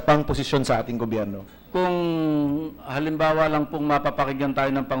sa isa pang posisyon sa ating gobyerno? Kung halimbawa lang pong mapapakinggan tayo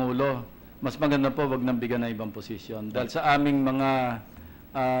ng Pangulo, mas maganda po wag nang bigyan ng ibang posisyon. Dahil sa aming mga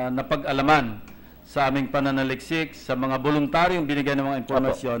napag-alaman, sa aming pananaliksik, sa mga voluntaryong binigay ng mga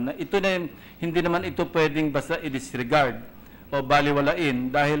impormasyon, na ito na hindi naman ito pwedeng basta i-disregard o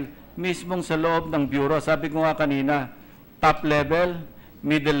baliwalain dahil mismong sa loob ng Bureau, sabi ko nga kanina, top level,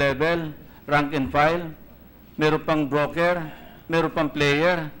 middle level, rank and file, meron pang broker, meron pang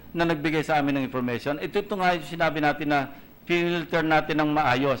player na nagbigay sa amin ng information. Ito nga yung sinabi natin na filter natin ng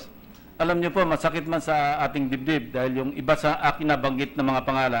maayos. Alam niyo po, masakit man sa ating dibdib dahil yung iba sa akin nabanggit na mga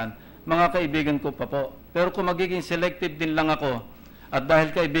pangalan, mga kaibigan ko pa po. Pero kung magiging selective din lang ako at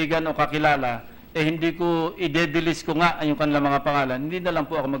dahil kaibigan o kakilala, hindi ko i-delist ko nga yung kanilang mga pangalan, hindi na lang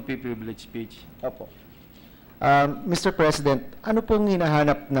po ako magpi-privilege speech. Opo. Mr. President, ano pong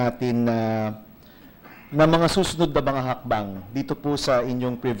hinahanap natin na mga susunod na mga hakbang dito po sa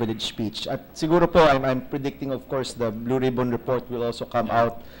inyong privilege speech? At siguro po, I'm predicting, of course, the Blue Ribbon Report will also come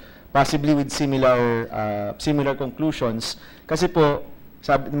out possibly with similar conclusions. Kasi po,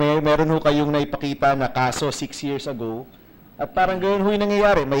 meron ho kayong naipakita na kaso 6 years ago at parang ganoon ho yung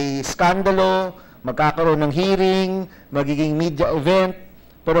nangyayari. May skandalo, magkakaroon ng hearing, magiging media event,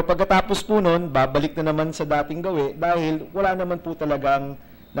 pero pagkatapos po nun, babalik na naman sa dating gawi dahil wala naman po talagang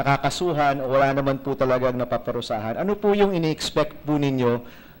nakakasuhan o wala naman po talagang napaparusahan. Ano po yung ini-expect po ninyo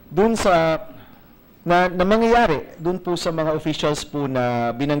dun sa na mangyayari dun po sa mga officials po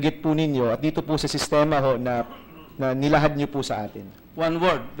na binanggit po ninyo at dito po sa sistema ho na nilahad niyo po sa atin? One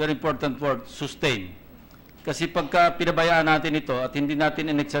word, very important word, sustain. Kasi pagka pinabayaan natin ito at hindi natin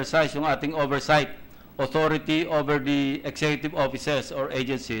in-exercise yung ating oversight, authority over the executive offices or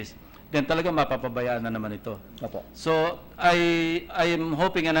agencies, then talaga mapapabayaan na naman ito. Opo. So, I am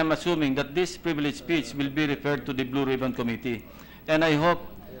hoping and I'm assuming that this privilege speech will be referred to the Blue Ribbon Committee. And I hope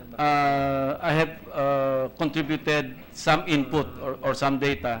I have contributed some input or some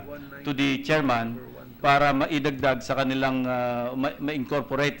data to the chairman para maidagdag sa kanilang,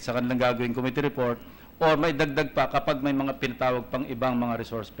 ma-incorporate sa kanilang gagawing committee report or maidagdag pa kapag may mga pinatawag pang ibang mga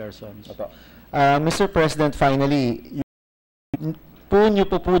resource persons. Opo. Mr. President, finally, niyo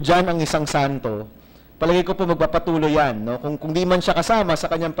po dyan ang isang santo, palagi ko po magpapatuloy yan. No? Kung di man siya kasama sa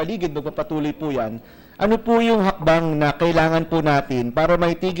kanyang paligid, magpapatuloy po yan. Ano po yung hakbang na kailangan po natin para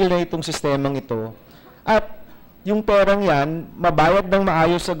maitigil na itong sistemang ito? At yung perang yan, mabayad ng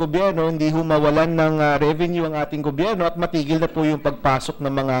maayos sa gobyerno, hindi humawalan ng revenue ang ating gobyerno at matigil na po yung pagpasok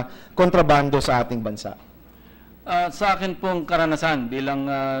ng mga kontrabando sa ating bansa. Sa akin pong karanasan bilang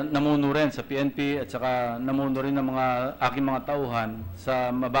namuno rin sa PNP at saka namuno rin ng mga aking mga tauhan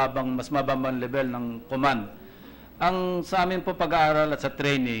sa mas mababang level ng command. Ang sa amin po pag-aaral at sa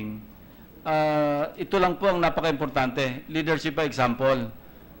training, ito lang po ang napaka-importante, leadership by example.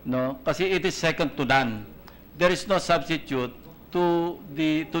 No? Kasi it is second to none. There is no substitute to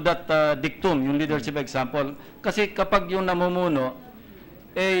that dictum, yung leadership by example. Kasi kapag yung namumuno,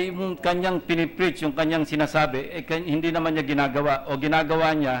 yung kanyang pinipreach, yung kanyang sinasabi, hindi naman niya ginagawa o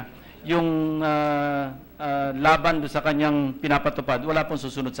ginagawa niya yung laban do sa kanyang pinapatupad, wala pong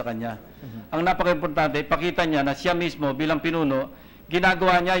susunod sa kanya. Ang napaka-importante, ipakita niya na siya mismo bilang pinuno,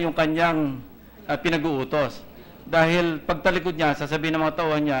 ginagawa niya yung kanyang pinag-uutos. Dahil pagtalikod niya, sasabihin ng mga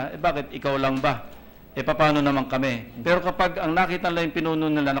tauhan niya, bakit ikaw lang ba? Paano naman kami? Pero kapag ang nakita nila yung pinuno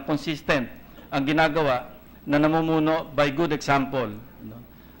nila na consistent ang ginagawa, na namumuno by good example, no?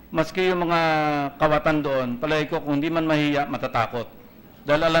 Maski yung mga kawatan doon, palagi ko kung hindi man mahiya, matatakot.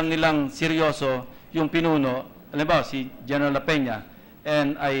 Dahil alam nilang seryoso yung pinuno, alam ba, si General La Peña,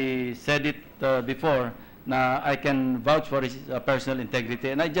 and I said it before, na I can vouch for his personal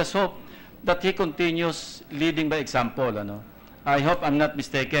integrity. And I just hope that he continues leading by example. Ano? I hope I'm not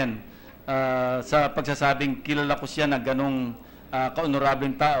mistaken sa pagsasabing kilala ko siya na ganong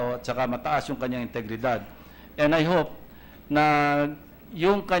kaonorableng tao at saka mataas yung kanyang integridad. And I hope na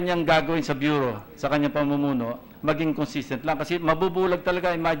yung kanyang gagawin sa bureau, sa kanyang pamumuno, maging consistent lang. Kasi mabubulag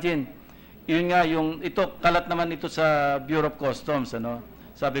talaga, imagine. Yun nga, ito, kalat naman ito sa Bureau of Customs. Ano?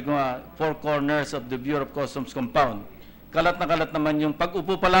 Sabi ko nga, 4 corners of the Bureau of Customs compound. Kalat na kalat naman yung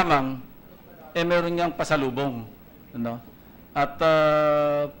pag-upo pa lamang, meron niyang pasalubong. Ano? At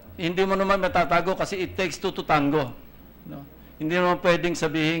hindi mo naman matatago kasi it takes two to tango. No? Hindi naman pwedeng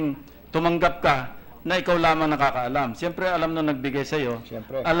sabihin, tumanggap ka na ikaw lamang nakakaalam. Siyempre, alam nung nagbigay sa iyo.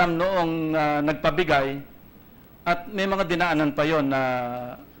 Alam noong nagpabigay. At may mga dinaanan pa yon na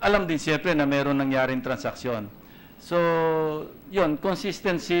alam din siyempre na meron nangyaring transaksyon. So, yun,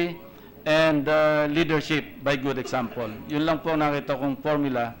 consistency and leadership by good example. Yun lang po nakita kong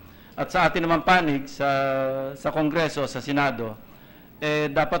formula. At sa atin naman panig, sa Kongreso, sa Senado,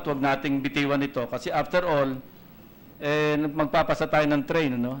 dapat wag nating bitiwan ito. Kasi after all, magpapasa tayo ng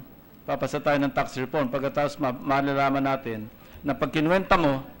train, no? Papasa tayo ng tax reform. Pagkatapos malalaman natin na pag kinuwenta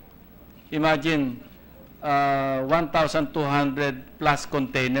mo, imagine, 1,200 plus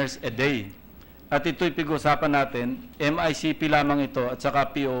containers a day. At ito'y pag-usapan natin, MICP lamang ito at saka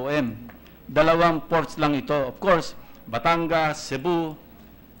POM. 2 ports lang ito. Of course, Batangas, Cebu,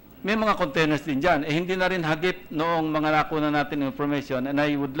 may mga containers din dyan. Hindi na rin hagip noong mga nakuna natin information, and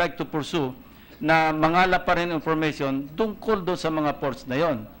I would like to pursue na mangalap pa rin information tungkol doon sa mga ports na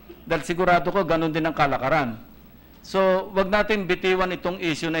yon. Dahil sigurado ko, ganun din ang kalakaran. So, wag natin bitiwan itong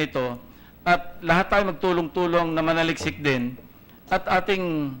issue na ito at lahat tayo magtulong-tulong na manaliksik din at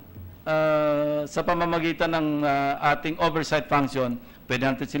ating sa pamamagitan ng ating oversight function, pwede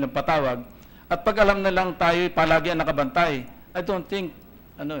natin silang patawag. At pag alam na lang tayo palagi ang nakabantay, I don't think,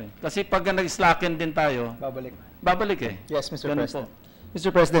 kasi pag nag-slacken din tayo, babalik eh. Yes, Mr. Ganun President. po. Mr.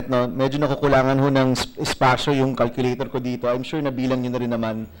 President, no, medyo nakukulangan ho ng espasyo yung calculator ko dito. I'm sure nabilang nyo na rin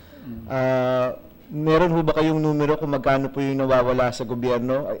naman. Meron ho ba kayong numero kung magkano po yung nawawala sa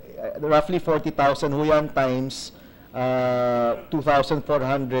gobyerno? Roughly 40,000 ho yan times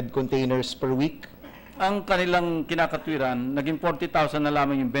 2,400 containers per week. Ang kanilang kinakatwiran, naging 40,000 na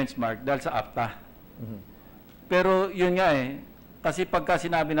lamang yung benchmark dahil sa APTA. Pero yun nga kasi pagka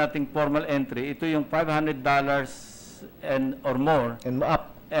sinabi nating formal entry, ito yung $500 and or more And up.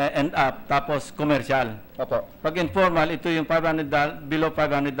 And up, tapos commercial. Opo. Pag informal, ito yung below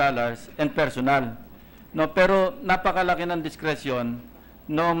 $500 and personal. No, pero napakalaki ng diskresyon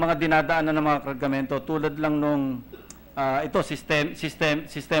noong mga dinadaanan ng mga kargamento tulad lang nung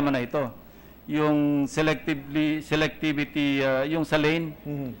sistema na ito. Yung selectivity, yung sa lane.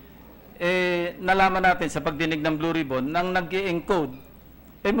 Nalaman natin sa pagdinig ng Blue Ribbon nang nag-i-encode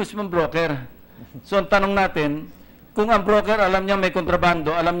mismo broker. So ang tanong natin, kung ang broker alam niya may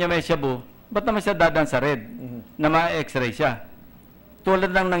kontrabando, alam niya may shabu, ba't naman siya dadaan sa red na ma-x-ray siya?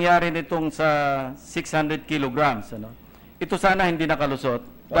 Tulad lang nangyari nitong sa 600 kilograms. Ito sana hindi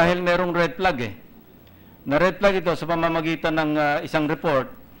nakalusot dahil merong red flag Na red flag ito sa pamamagitan ng isang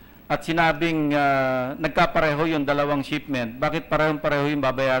report at sinabing nagkapareho yung dalawang shipment. Bakit parehong-pareho yung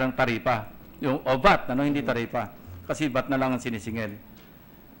babayarang taripa? O VAT, hindi taripa. Kasi VAT na lang ang sinisingil.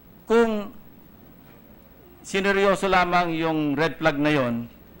 Kung sineryoso lamang yung red flag na yon,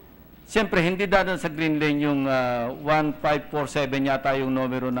 siyempre hindi dadaan sa green lane yung 1547 yata yung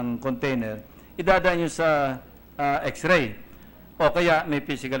numero ng container, idadaan nyo sa x-ray o kaya may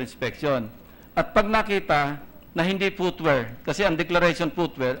physical inspection. At pag nakita na hindi footwear, kasi ang declaration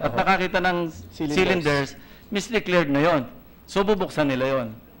footwear, at nakakita ng cylinders, misdeclared na yon. So bubuksan nila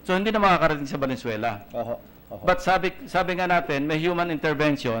yon. So hindi na makakarating sa Valenzuela. But sabi nga natin, may human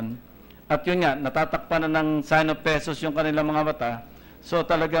intervention. At yun nga, natatakpan na ng sign of pesos yung kanilang mga mata. So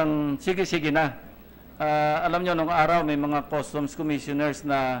talagang, sige na. Alam nyo, nung araw may mga customs commissioners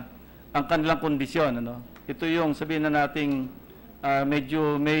na ang kanilang kondisyon. Ito yung sabihin na nating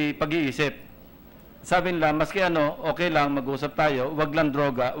medyo may pag-iisip. Sabi nila, maski ano, okay lang, mag-usap tayo, wag lang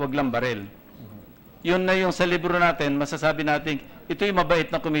droga, wag lang baril. Yun na yung sa libro natin, masasabi natin, ito yung mabait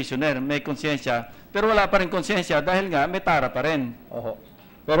na commissioner, may konsensya, pero wala pa rin konsensya dahil nga may tara pa rin. Oho.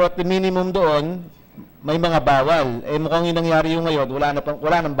 Pero at the minimum doon, may mga bawal. Eh mukhang yung nangyari yung ngayon,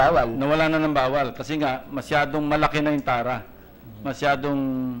 wala nang bawal. Nawala na ng bawal kasi nga masyadong malaki na yung tara. Masyadong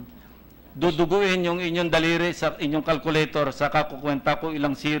duduguin yung inyong daliri sa inyong calculator sa kakukwenta kung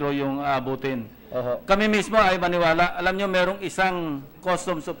ilang zero yung aabutin. Kami mismo ay maniwala. Alam nyo, merong isang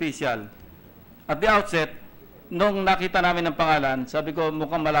customs official. At the outset, nung nakita namin ang pangalan, sabi ko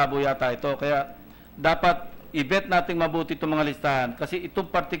mukhang malabo yata ito. Kaya dapat i-vet natin mabuti itong mga listahan. Kasi itong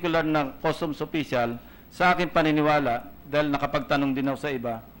particular na customs official, sa akin paniniwala, dahil nakapagtanong din ako sa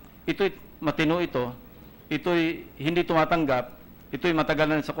iba, ito'y matino ito'y hindi tumatanggap, ito'y matagal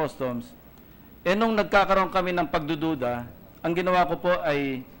na rin sa customs. Eh nung nagkakaroon kami ng pagdududa, ang ginawa ko po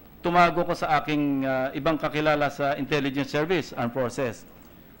ay tumago ko sa aking ibang kakilala sa intelligence service, armed forces.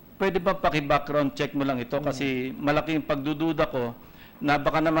 Pwede ba paki-background check mo lang ito? Kasi malaking pagdududa ko na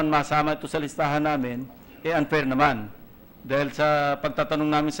baka naman masama ito sa listahan namin, eh unfair naman. Dahil sa pagtatanong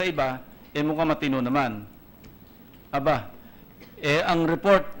namin sa iba, eh mukhang matino naman. Aba, eh ang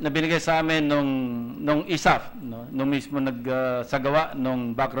report na binigay sa amin nung ISAF, no, nung mismo nagsagawa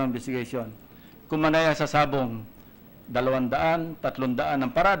nung background investigation, kumanaya sa sabong 200, 300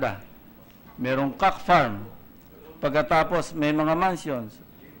 ang parada. Merong cock farm. Pagkatapos may mga mansions.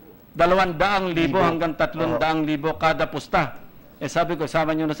 200,000 hanggang 300,000 kada pusta. Eh sabi ko,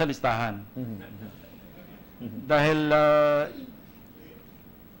 sama nyo na sa listahan. Dahil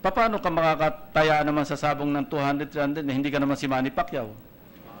paano ka makakataya naman sa sabong ng 200, 300 na hindi ka naman si Manny Pacquiao?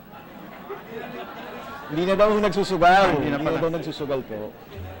 Hindi na daw nagsusugal. Hindi na daw nagsusugal po.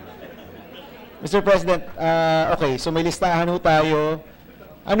 Mr. President, okay, so may listahan ho tayo.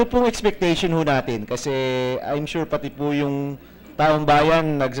 Ano pong expectation ho natin? Kasi I'm sure pati po yung taong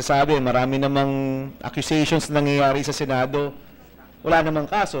bayan nagsasabi, marami namang accusations na nangyayari sa Senado. Wala namang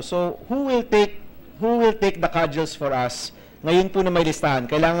kaso. So, who will take the cudgels for us? Ngayon po na may listahan,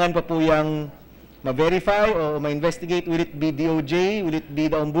 kailangan pa po yung ma-verify o ma-investigate? Will it be DOJ? Will it be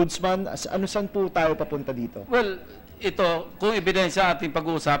the Ombudsman? Ano saan po tayo papunta dito? Well, ito, kung ebidensya ating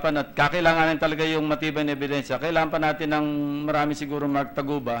pag-uusapan at kakailanganin talaga yung matibay na ebidensya, kailangan pa natin ng marami siguro Mark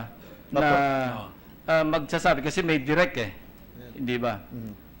Taguba na magsasabi kasi may direct hindi ba?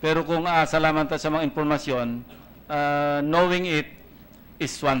 Pero kung aasa lamang tayo sa mga informasyon, knowing it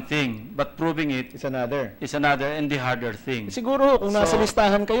is one thing, but proving it is another and the harder thing. Siguro kung nasa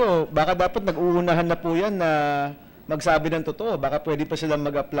listahan kayo, baka dapat nag-uunahan na po yan na magsabi ng totoo. Baka pwede pa silang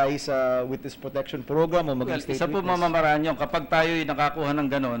mag-apply sa Witness Protection Program o mag-state isa po mamamaraan yun. Kapag tayo nakakuha ng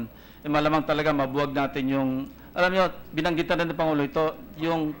ganon, malamang talaga mabuwag natin yung, alam nyo, binanggitan na ng Pangulo ito,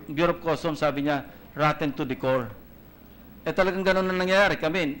 yung Bureau of Customs, sabi niya, rotten to the core. Talagang ganon na nangyayari.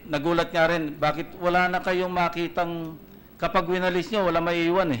 Kami, nagulat nga rin, bakit wala na kayong makitang, kapag winalis nyo, wala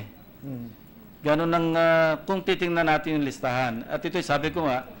maiiwan Ganon ang, kung titingnan natin yung listahan. At ito, sabi ko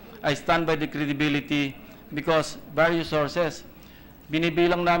nga, I stand by the credibility because various sources,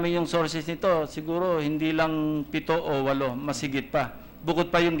 binibilang namin yung sources nito, siguro hindi lang 7 o 8, masigit pa. Bukod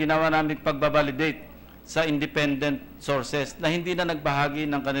pa yung ginawa namin pagbabalidate sa independent sources na hindi na nagbahagi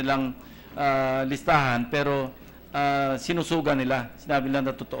ng kanilang listahan, pero sinusuga nila. Sinabi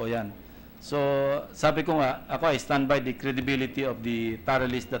nila na totoo yan. So, sabi ko nga, ako I stand by the credibility of the tara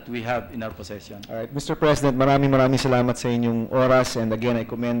list that we have in our possession. Alright, Mr. President, maraming salamat sa inyong oras, and again, I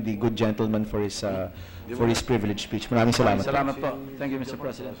commend the good gentleman for his privileged speech. Maraming salamat. Salamat po. Thank you, Mr.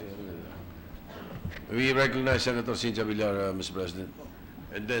 President. We recognize Senator Cynthia Villar, Mr. President.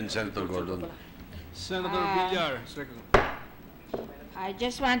 And then Senator Gordon. Senator Villar. I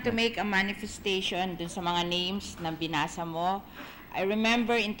just want to make a manifestation dun sa mga names na binasa mo. I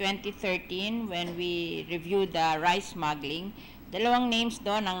remember in 2013 when we reviewed the rice smuggling, 2 names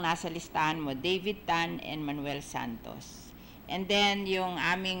doon ang nasa listahan mo, David Tan and Manuel Santos. And then yung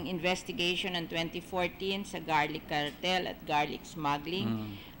aming investigation in 2014 sa garlic cartel at garlic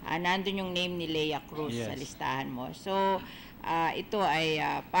smuggling, nandun yung name ni Lea Cruz sa listahan mo. So ito ay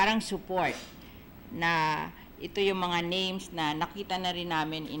parang support na ito yung mga names na nakita na rin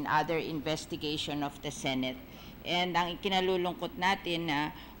namin in other investigation of the Senate. And ang ikinalulungkot natin na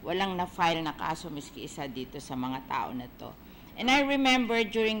walang na-file na kaso miski isa dito sa mga tao na to. And I remember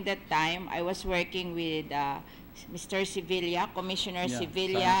during that time, I was working with Mr. Sevilla, Commissioner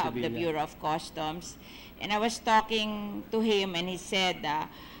Sevilla of the Bureau of Customs. And I was talking to him and he said,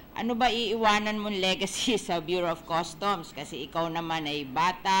 ano ba iiwanan mong legacy sa Bureau of Customs? Kasi ikaw naman ay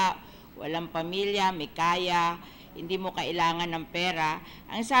bata, walang pamilya, may kaya. hindi mo kailangan ng pera.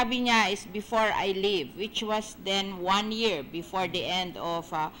 Ang sabi niya is before I leave, which was then 1 year before the end of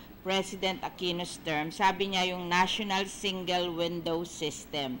President Aquino's term. Sabi niya yung National Single Window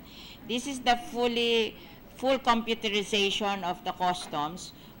System. This is the full computerization of the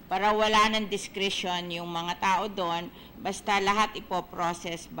customs para wala ng discretion yung mga tao doon, basta lahat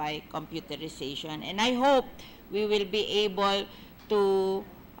ipoprocess by computerization. And I hope we will be able to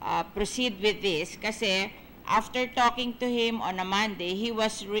proceed with this kasi after talking to him on a Monday, he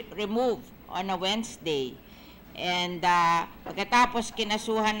was removed on a Wednesday. And pagkatapos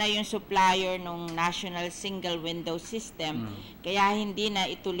kinasuhan na yung supplier ng National Single Window System, kaya hindi na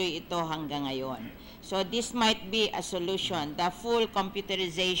ituloy ito hanggang ngayon. So this might be a solution, the full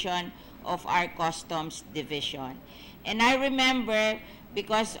computerization of our customs division. And I remember,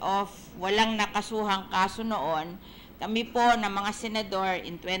 because of walang nakasuhang kaso noon, kami po na mga senador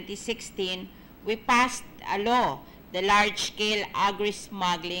in 2016, we passed a law, the large-scale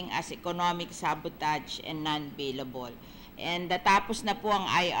agri-smuggling as economic sabotage and non-bailable. And natapos na po ang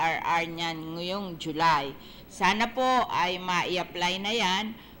IRR niyan ngayong July. Sana po ay ma-i-apply na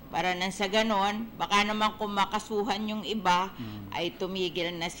yan para nang sa ganon, baka naman kung makasuhan yung iba, ay tumigil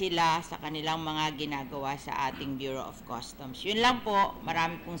na sila sa kanilang mga ginagawa sa ating Bureau of Customs. Yun lang po,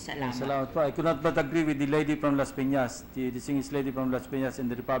 marami pong salamat. Salamat po. I could not but agree with the lady from Las Piñas, the distinguished lady from Las Piñas in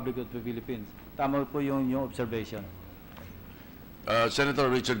the Republic of the Philippines. Tama po yung observation.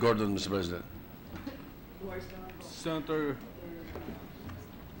 Senator Richard Gordon, Mr. President. Senator,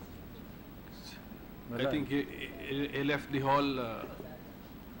 I think he left the hall.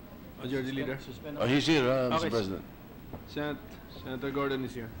 Majority Leader. Oh, he's here, Mr. Okay. President. Senator Gordon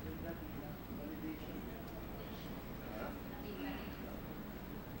is here.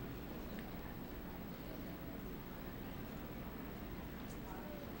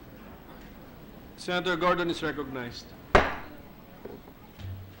 Senator Gordon is recognized.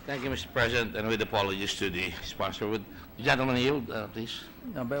 Thank you, Mr. President, and with apologies to the sponsor. Would the gentleman yield, please?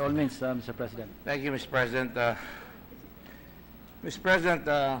 By all means, Mr. President. Thank you, Mr. President. Mr. President,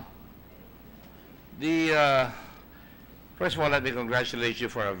 first of all, let me congratulate you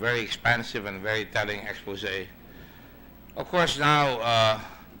for a very expansive and very telling expose. Of course, now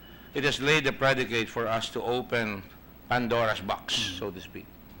it has laid the predicate for us to open Pandora's box, so to speak.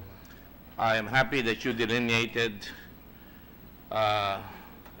 I am happy that you delineated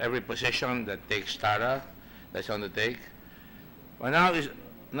every position that takes Tara, that's on the take. But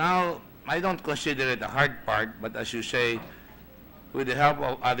now I don't consider it a hard part, but as you say, with the help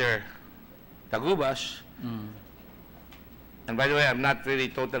of other Tagubas, and by the way, I'm not really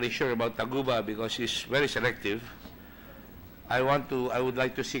totally sure about Taguba because he's very selective. I would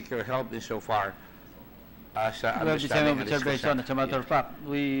like to seek your help insofar as Well, the same understanding and observation. discussion. As a matter of fact,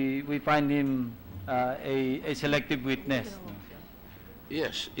 we find him a selective witness.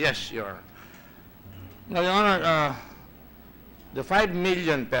 Yes, Your Honor. Now, Your Honor, the 5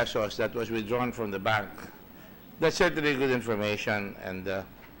 million pesos that was withdrawn from the bank, that's certainly good information. And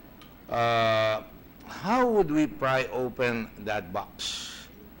how would we pry open that box?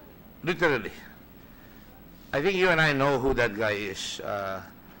 Literally. I think you and I know who that guy is.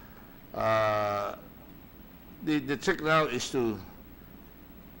 The trick now is to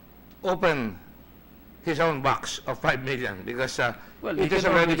open his own box of 5 million because Well, he it has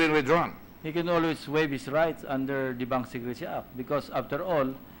can already always- been withdrawn. He can always waive his rights under the Bank Secrecy Act because after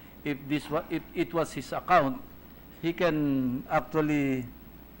all, if it was his account, he can actually,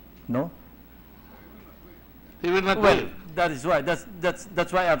 no? He will not Well, waive. that is why.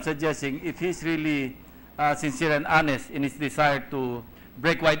 That's why I'm suggesting if he's really sincere and honest in his desire to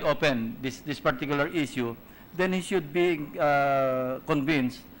break wide open this particular issue, then he should be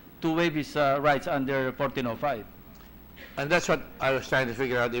convinced to waive his rights under 1405. And that's what I was trying to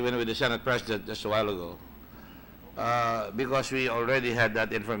figure out even with the Senate President just a while ago. Because we already had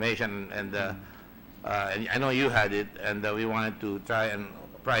that information and I know you had it and we wanted to try and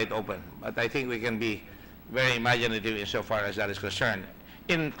pry it open. But I think we can be very imaginative insofar as that is concerned,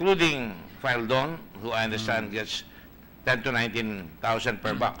 including Faldon, who I understand gets 10 to 19,000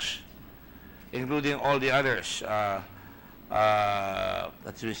 per box, including all the others.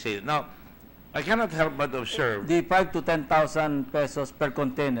 Let's just say now. I cannot help but observe. The 5 to 10,000 pesos per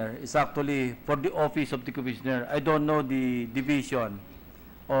container is actually for the office of the commissioner. I don't know the division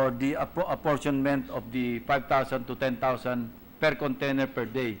or the apportionment of the 5,000 to 10,000 per container per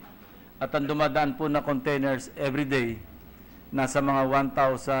day. At ang dumadaan po na containers every day, nasa mga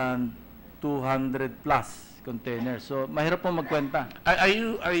 1,200 plus containers. So, mahirap po magkwenta.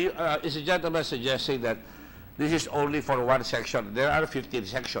 Is the gentleman suggesting that this is only for one section? There are 15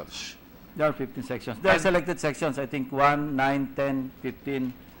 sections. There are 15 sections. There are selected sections, I think 1, 9, 10,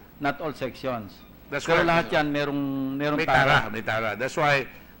 15, not all sections. That's Pero correct. lahat yan merong May tara. tara, may tara. That's why,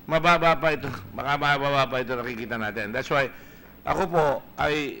 mababa pa ito, mababa pa ito nakikita natin. That's why, ako po,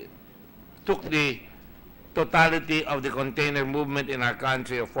 I took the totality of the container movement in our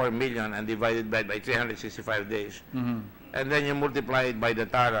country of 4 million and divided by 365 days. And then you multiply it by the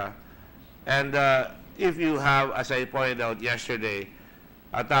tara. And if you have, as I pointed out yesterday,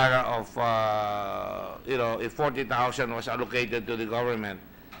 a tara of, if 40,000 was allocated to the government,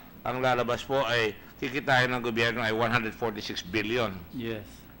 ang lalabas po ay kikitain ng gobyerno ay 146 billion. Yes.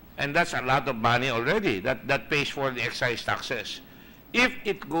 And that's a lot of money already. That pays for the excise taxes. If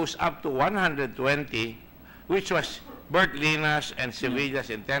it goes up to 120, which was Bert Linas and Sevilla's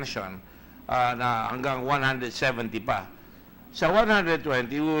intention, na hanggang 170 pa. Sa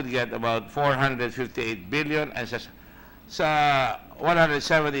 120, we would get about 458 billion, and sa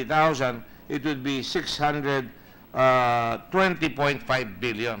 170,000, it would be 620.5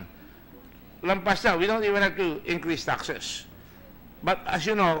 billion. Lampas na, we don't even have to increase taxes. But as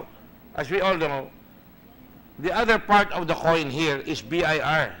you know, as we all know, the other part of the coin here is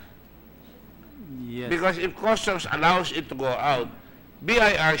BIR. Yes. Because if customs allows it to go out,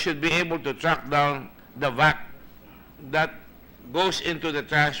 BIR should be able to track down the VAT that goes into the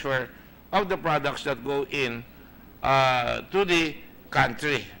transfer of the products that go in to the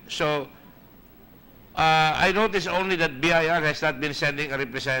country. So I noticed only that BIR has not been sending a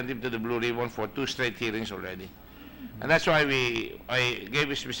representative to the Blue Ribbon for 2 straight hearings already. And that's why I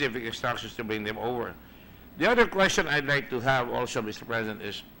gave specific instructions to bring them over. The other question I'd like to have also, Mr. President,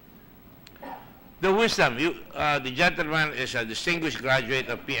 is the wisdom. The gentleman is a distinguished graduate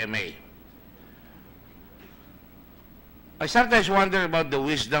of PMA. I sometimes wonder about the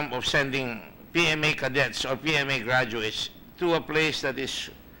wisdom of sending PMA cadets or PMA graduates to a place that is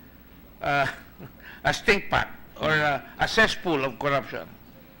a stink pot or a cesspool of corruption.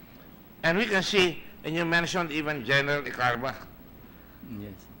 And we can see, and you mentioned even General Icarba.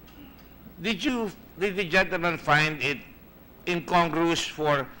 Yes. Did the gentleman find it incongruous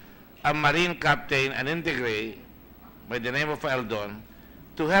for a Marine captain, an integre, by the name of Eldon,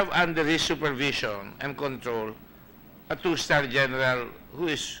 to have under his supervision and control a 2-star general who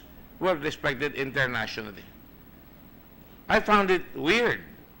is well respected internationally? I found it weird.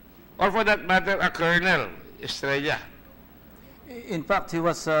 Or for that matter, a colonel, Estrella. In fact, he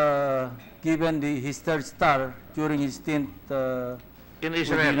was given his 3rd star during his stint In with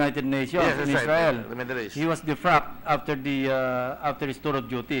Israel. the United Nations Yes, in that's right, Israel. the Middle East. He was defracked after his tour of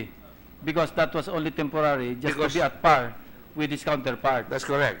duty because that was only temporary, just Because- to be at par with his counterpart. That's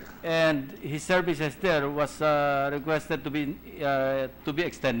correct. And his services there was requested to be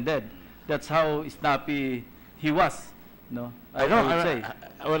extended. That's how snappy he was. No, I know. would say.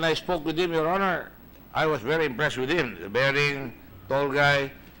 When I spoke with him, Your Honor, I was very impressed with him. The bearing, tall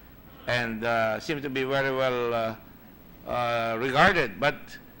guy, and seemed to be very well regarded. But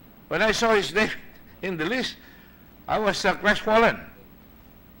when I saw his name in the list, I was crestfallen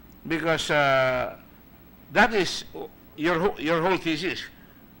because that is your whole thesis.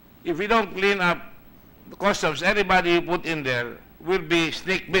 If we don't clean up the customs, anybody you put in there will be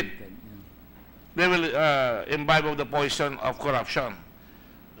snake bit. They will imbibe of the poison of corruption.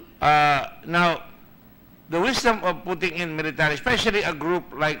 Now, the wisdom of putting in military, especially a group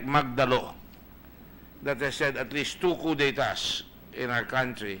like Magdalo, that has said at least 2 coups d'etats in our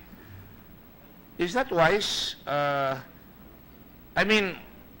country, is that wise? I mean,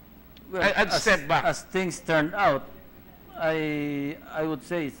 Well, I'd step back. As things turned out, I would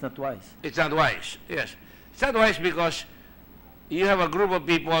say it's not wise. It's not wise, yes. It's not wise because you have a group of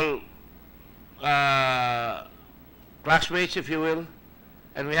people, classmates, if you will,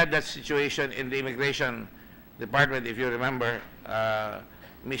 and we had that situation in the immigration department, if you remember,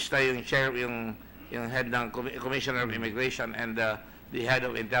 mista yung chair, yung head ng commissioner of immigration and the head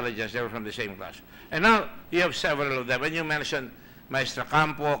of intelligence, they were from the same class. And now you have several of them, and you mentioned Maestra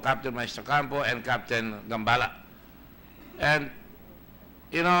Campo, Captain Maestra Campo, and Captain Gambala. And,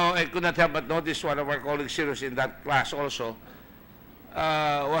 you know, I could not help but notice one of our colleagues, serious in that class also,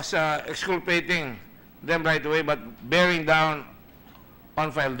 was exculpating them right away, but bearing down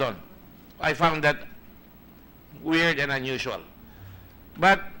on Feldon. I found that weird and unusual.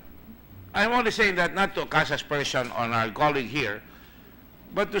 But I'm only saying that not to cast aspersion on our colleague here,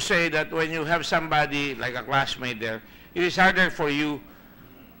 but to say that when you have somebody like a classmate there, it is harder for you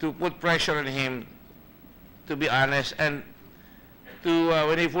to put pressure on him to be honest, and to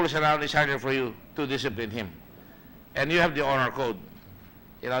when he fools around, it's harder for you to discipline him. And you have the honor code.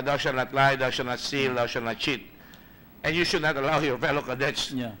 You know, thou shalt not lie, thou shalt not steal, thou shalt not cheat. And you should not allow your fellow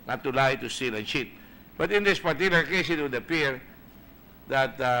cadets not to lie, to steal, and cheat. But in this particular case, it would appear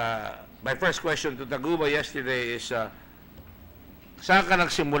that my first question to Taguba yesterday is, saan ka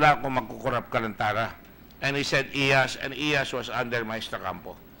nagsimula kung magkukurap ka ng Tara? And he said IAS, and IAS was under Maestro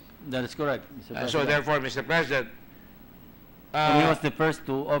Campo. That is correct, Mr. President. So therefore, Mr. President, and he was the first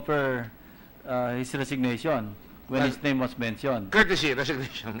to offer his resignation when his name was mentioned. courtesy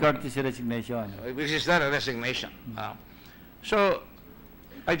resignation. Courtesy resignation. Which is not a resignation. So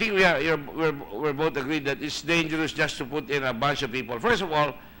I think we're both agreed that it's dangerous just to put in a bunch of people. First of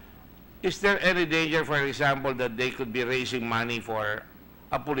all, is there any danger, for example, that they could be raising money for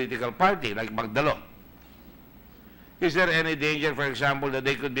a political party like Magdalo? Is there any danger, for example, that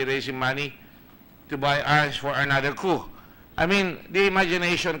they could be raising money to buy arms for another coup? I mean, the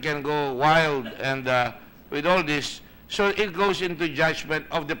imagination can go wild, and with all this, so it goes into judgment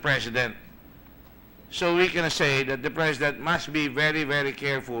of the president. So we can say that the president must be very, very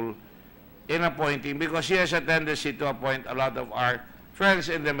careful in appointing, because he has a tendency to appoint a lot of our friends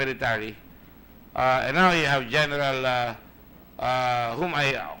in the military. And now you have General, whom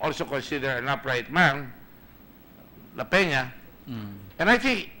I also consider an upright man, La Peña, and I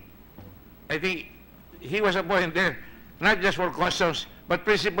think he was appointed there not just for customs, but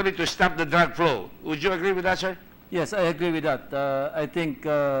principally to stop the drug flow. Would you agree with that, sir? Yes, I agree with that. I think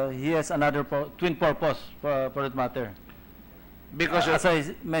he has another twin purpose for that matter. Because as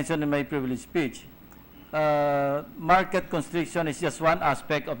I mentioned in my previous speech, market constriction is just one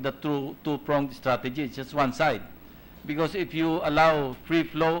aspect of the two-pronged strategy. It's just one side. Because if you allow free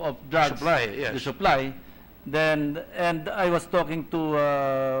flow of drugs, the supply, then, and I was talking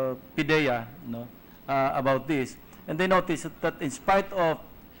to PIDEA, about this, and they noticed that in spite of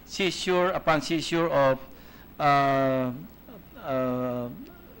seizure upon seizure of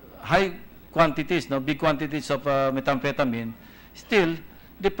high quantities, big quantities of methamphetamine, still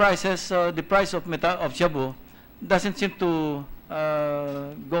the price of shabu doesn't seem to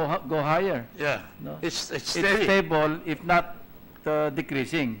go higher. Yeah, no? It's stable, if not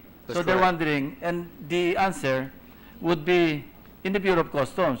decreasing. That's so they're correct. wondering, and the answer would be in the Bureau of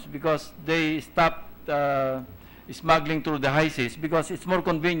Customs, because they stopped smuggling through the high seas, because it's more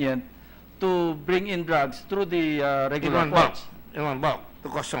convenient to bring in drugs through the regular ports. In one bulk, to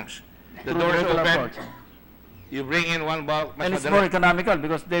customs. The Through doors regular open, ports. you bring in one bulk, And it's more economical,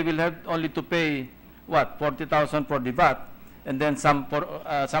 because they will have only to pay, what, 40,000 for the VAT, and then some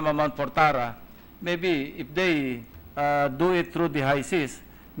amount for Tara. Maybe if they do it through the high seas,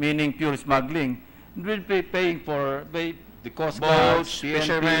 meaning pure smuggling, we'll be paying for the Coast Guard, boats,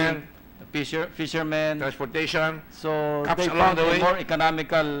 PNP, fishermen. transportation. So Cups they along found the a way. more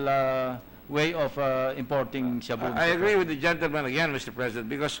economical way of importing shabu. I agree with the gentleman again, Mr. President,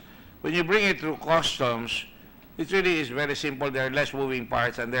 because when you bring it through customs, it really is very simple. There are less moving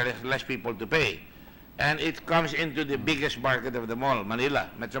parts and there are less people to pay. And it comes into the biggest market of them all, Manila,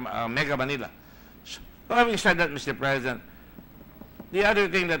 Mega Manila. So having said that, Mr. President, the other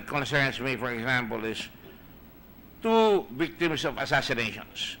thing that concerns me, for example, is two victims of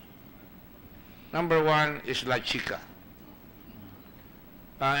assassinations. Number one is La Chica.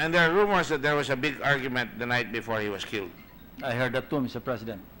 And there are rumors that there was a big argument the night before he was killed. I heard that too, Mr.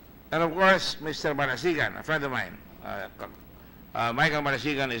 President. And of course, Mr. Marasigan, a friend of mine, Michael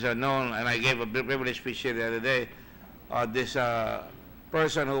Marasigan is a known, and I gave a privileged speech here the other day, this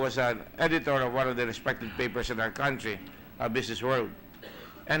person who was an editor of one of the respected papers in our country, Business World.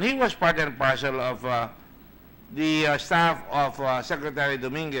 And he was part and parcel of the staff of Secretary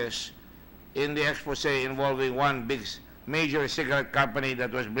Dominguez in the expose involving one big major cigarette company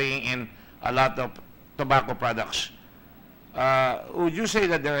that was bringing in a lot of tobacco products. Would you say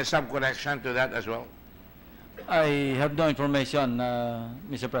that there is some connection to that as well? I have no information,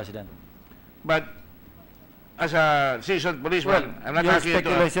 Mr. President. But as a seasoned policeman, I'm not your asking you to...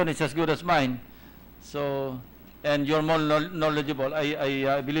 speculation is as good as mine. So, and you're more knowledgeable.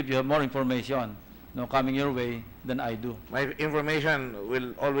 I believe you have more information coming your way than I do. My information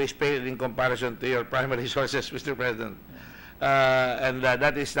will always pale in comparison to your primary sources, Mr. President. And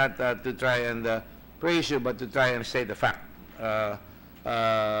that is not to try and praise you, but to try and state the fact.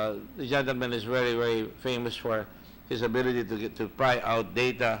 The gentleman is very, very famous for his ability to pry out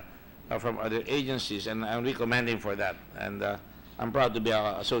data from other agencies, and I recommend him for that. And I'm proud to be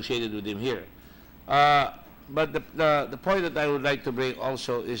associated with him here. But the point that I would like to bring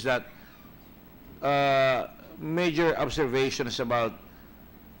also is that major observations about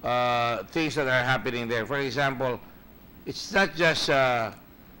things that are happening there. For example, it's not just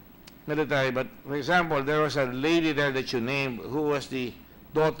military, but for example, there was a lady there that you named who was the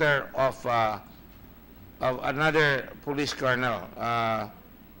daughter of of another police colonel,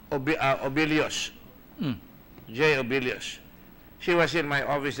 Obilios, J. Obilios. She was in my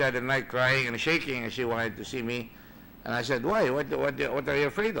office the other night crying and shaking, and she wanted to see me. And I said, why? What are you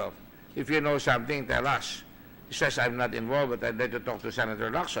afraid of? If you know something, tell us. She says, I'm not involved, but I'd like to talk to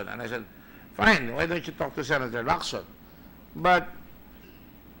Senator Lacson. And I said, fine, why don't you talk to Senator Lacson? But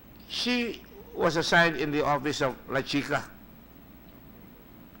she was assigned in the office of La Chica.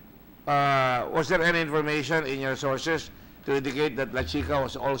 Was there any information in your sources to indicate that La Chica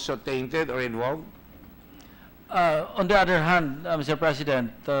was also tainted or involved? On the other hand, Mr.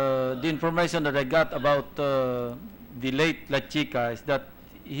 President, the information that I got about the late La Chica is that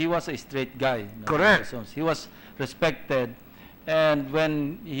he was a straight guy. Correct. So he was respected, and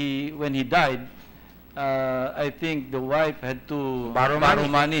when he died, I think the wife had to Borrow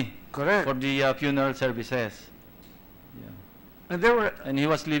money. Correct. for the funeral services. And there were. And he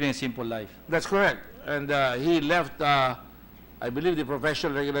was living a simple life. That's correct. And he left, I believe, the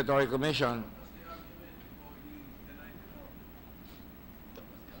Professional Regulatory Commission.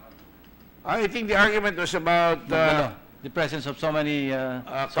 I think the argument was about The presence of so many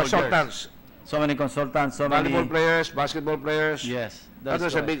soldiers, consultants, so many consultants, so volleyball many. players, basketball players. Yes, That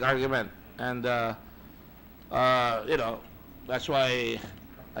was a right. big argument. And, you know, that's why,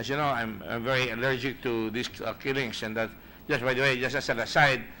 as you know, I'm very allergic to these killings. And that, just by the way, just as an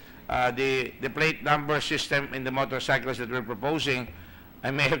aside, the plate number system in the motorcycles that we're proposing,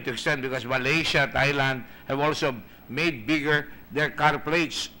 I may have to extend because Malaysia, Thailand have also made bigger their car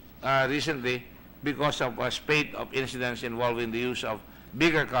plates recently because of a spate of incidents involving the use of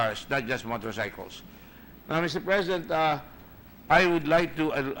bigger cars, not just motorcycles. Now, Mr. President, I would like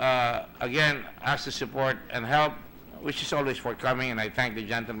to, again, ask the support and help, which is always forthcoming, and I thank the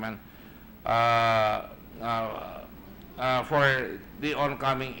gentleman for the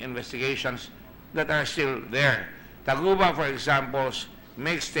oncoming investigations that are still there. Taguba, for example,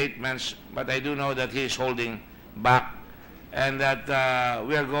 makes statements, but I do know that he is holding back, and that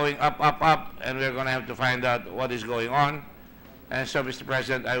we are going up, and we're going to have to find out what is going on. And so, Mr.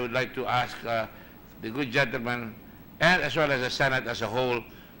 President, I would like to ask the good gentleman, and as well as the Senate as a whole,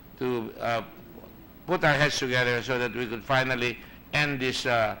 to put our heads together so that we could finally end this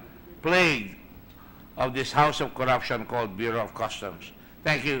plague of this house of corruption called Bureau of Customs.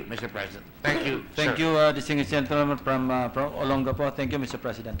 Thank you, Mr. President. Thank you, Thank sir. you, distinguished gentleman from Olongapo. Thank you, Mr.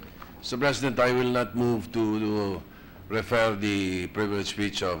 President. Mr. President, I will not move to refer the privilege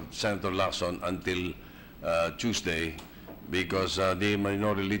speech of Senator Lacson until Tuesday, because the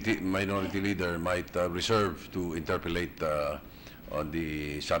minority leader might reserve to interpolate on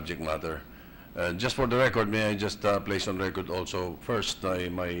the subject matter. Just for the record, may I just place on record also first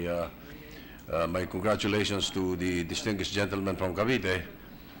my congratulations to the distinguished gentleman from Cavite.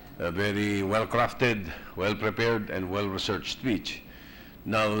 A very well-crafted, well-prepared, and well-researched speech.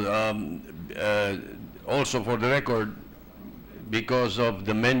 Now, also for the record, because of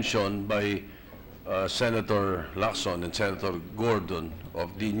the mention by Senator Lacson and Senator Gordon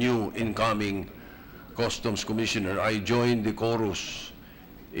of the new incoming Customs Commissioner, I joined the chorus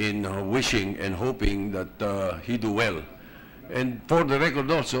in wishing and hoping that he do well. And for the record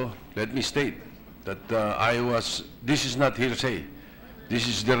also, let me state that this is not hearsay. This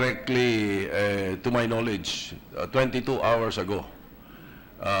is directly, to my knowledge, 22 hours ago.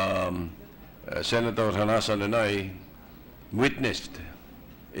 Senator Hanasan and I witnessed,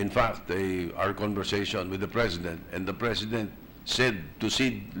 in fact, our conversation with the President, and the President said to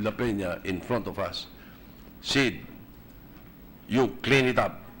Sid La Peña in front of us, "Sid, you clean it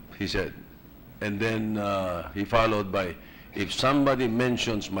up," he said. And then he followed by, "If somebody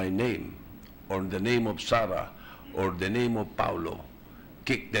mentions my name, or the name of Sarah, or the name of Paulo,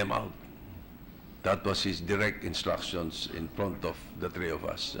 kick them out." That was his direct instructions in front of the three of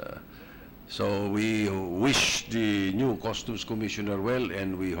us. So we wish the new Customs Commissioner well,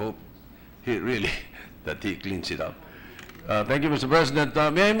 and we hope that he cleans it up. Thank you, Mr. President.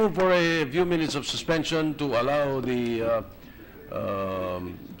 May I move for a few minutes of suspension to allow the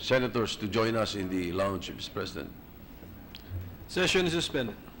senators to join us in the lounge, Mr. President? Session is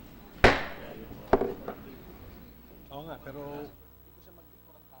suspended. Oo nga, pero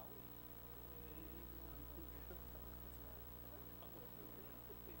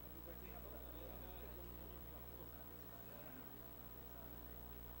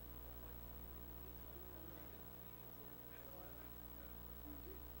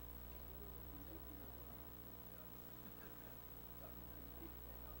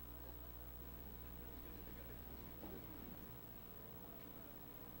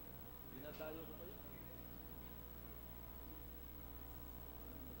tayo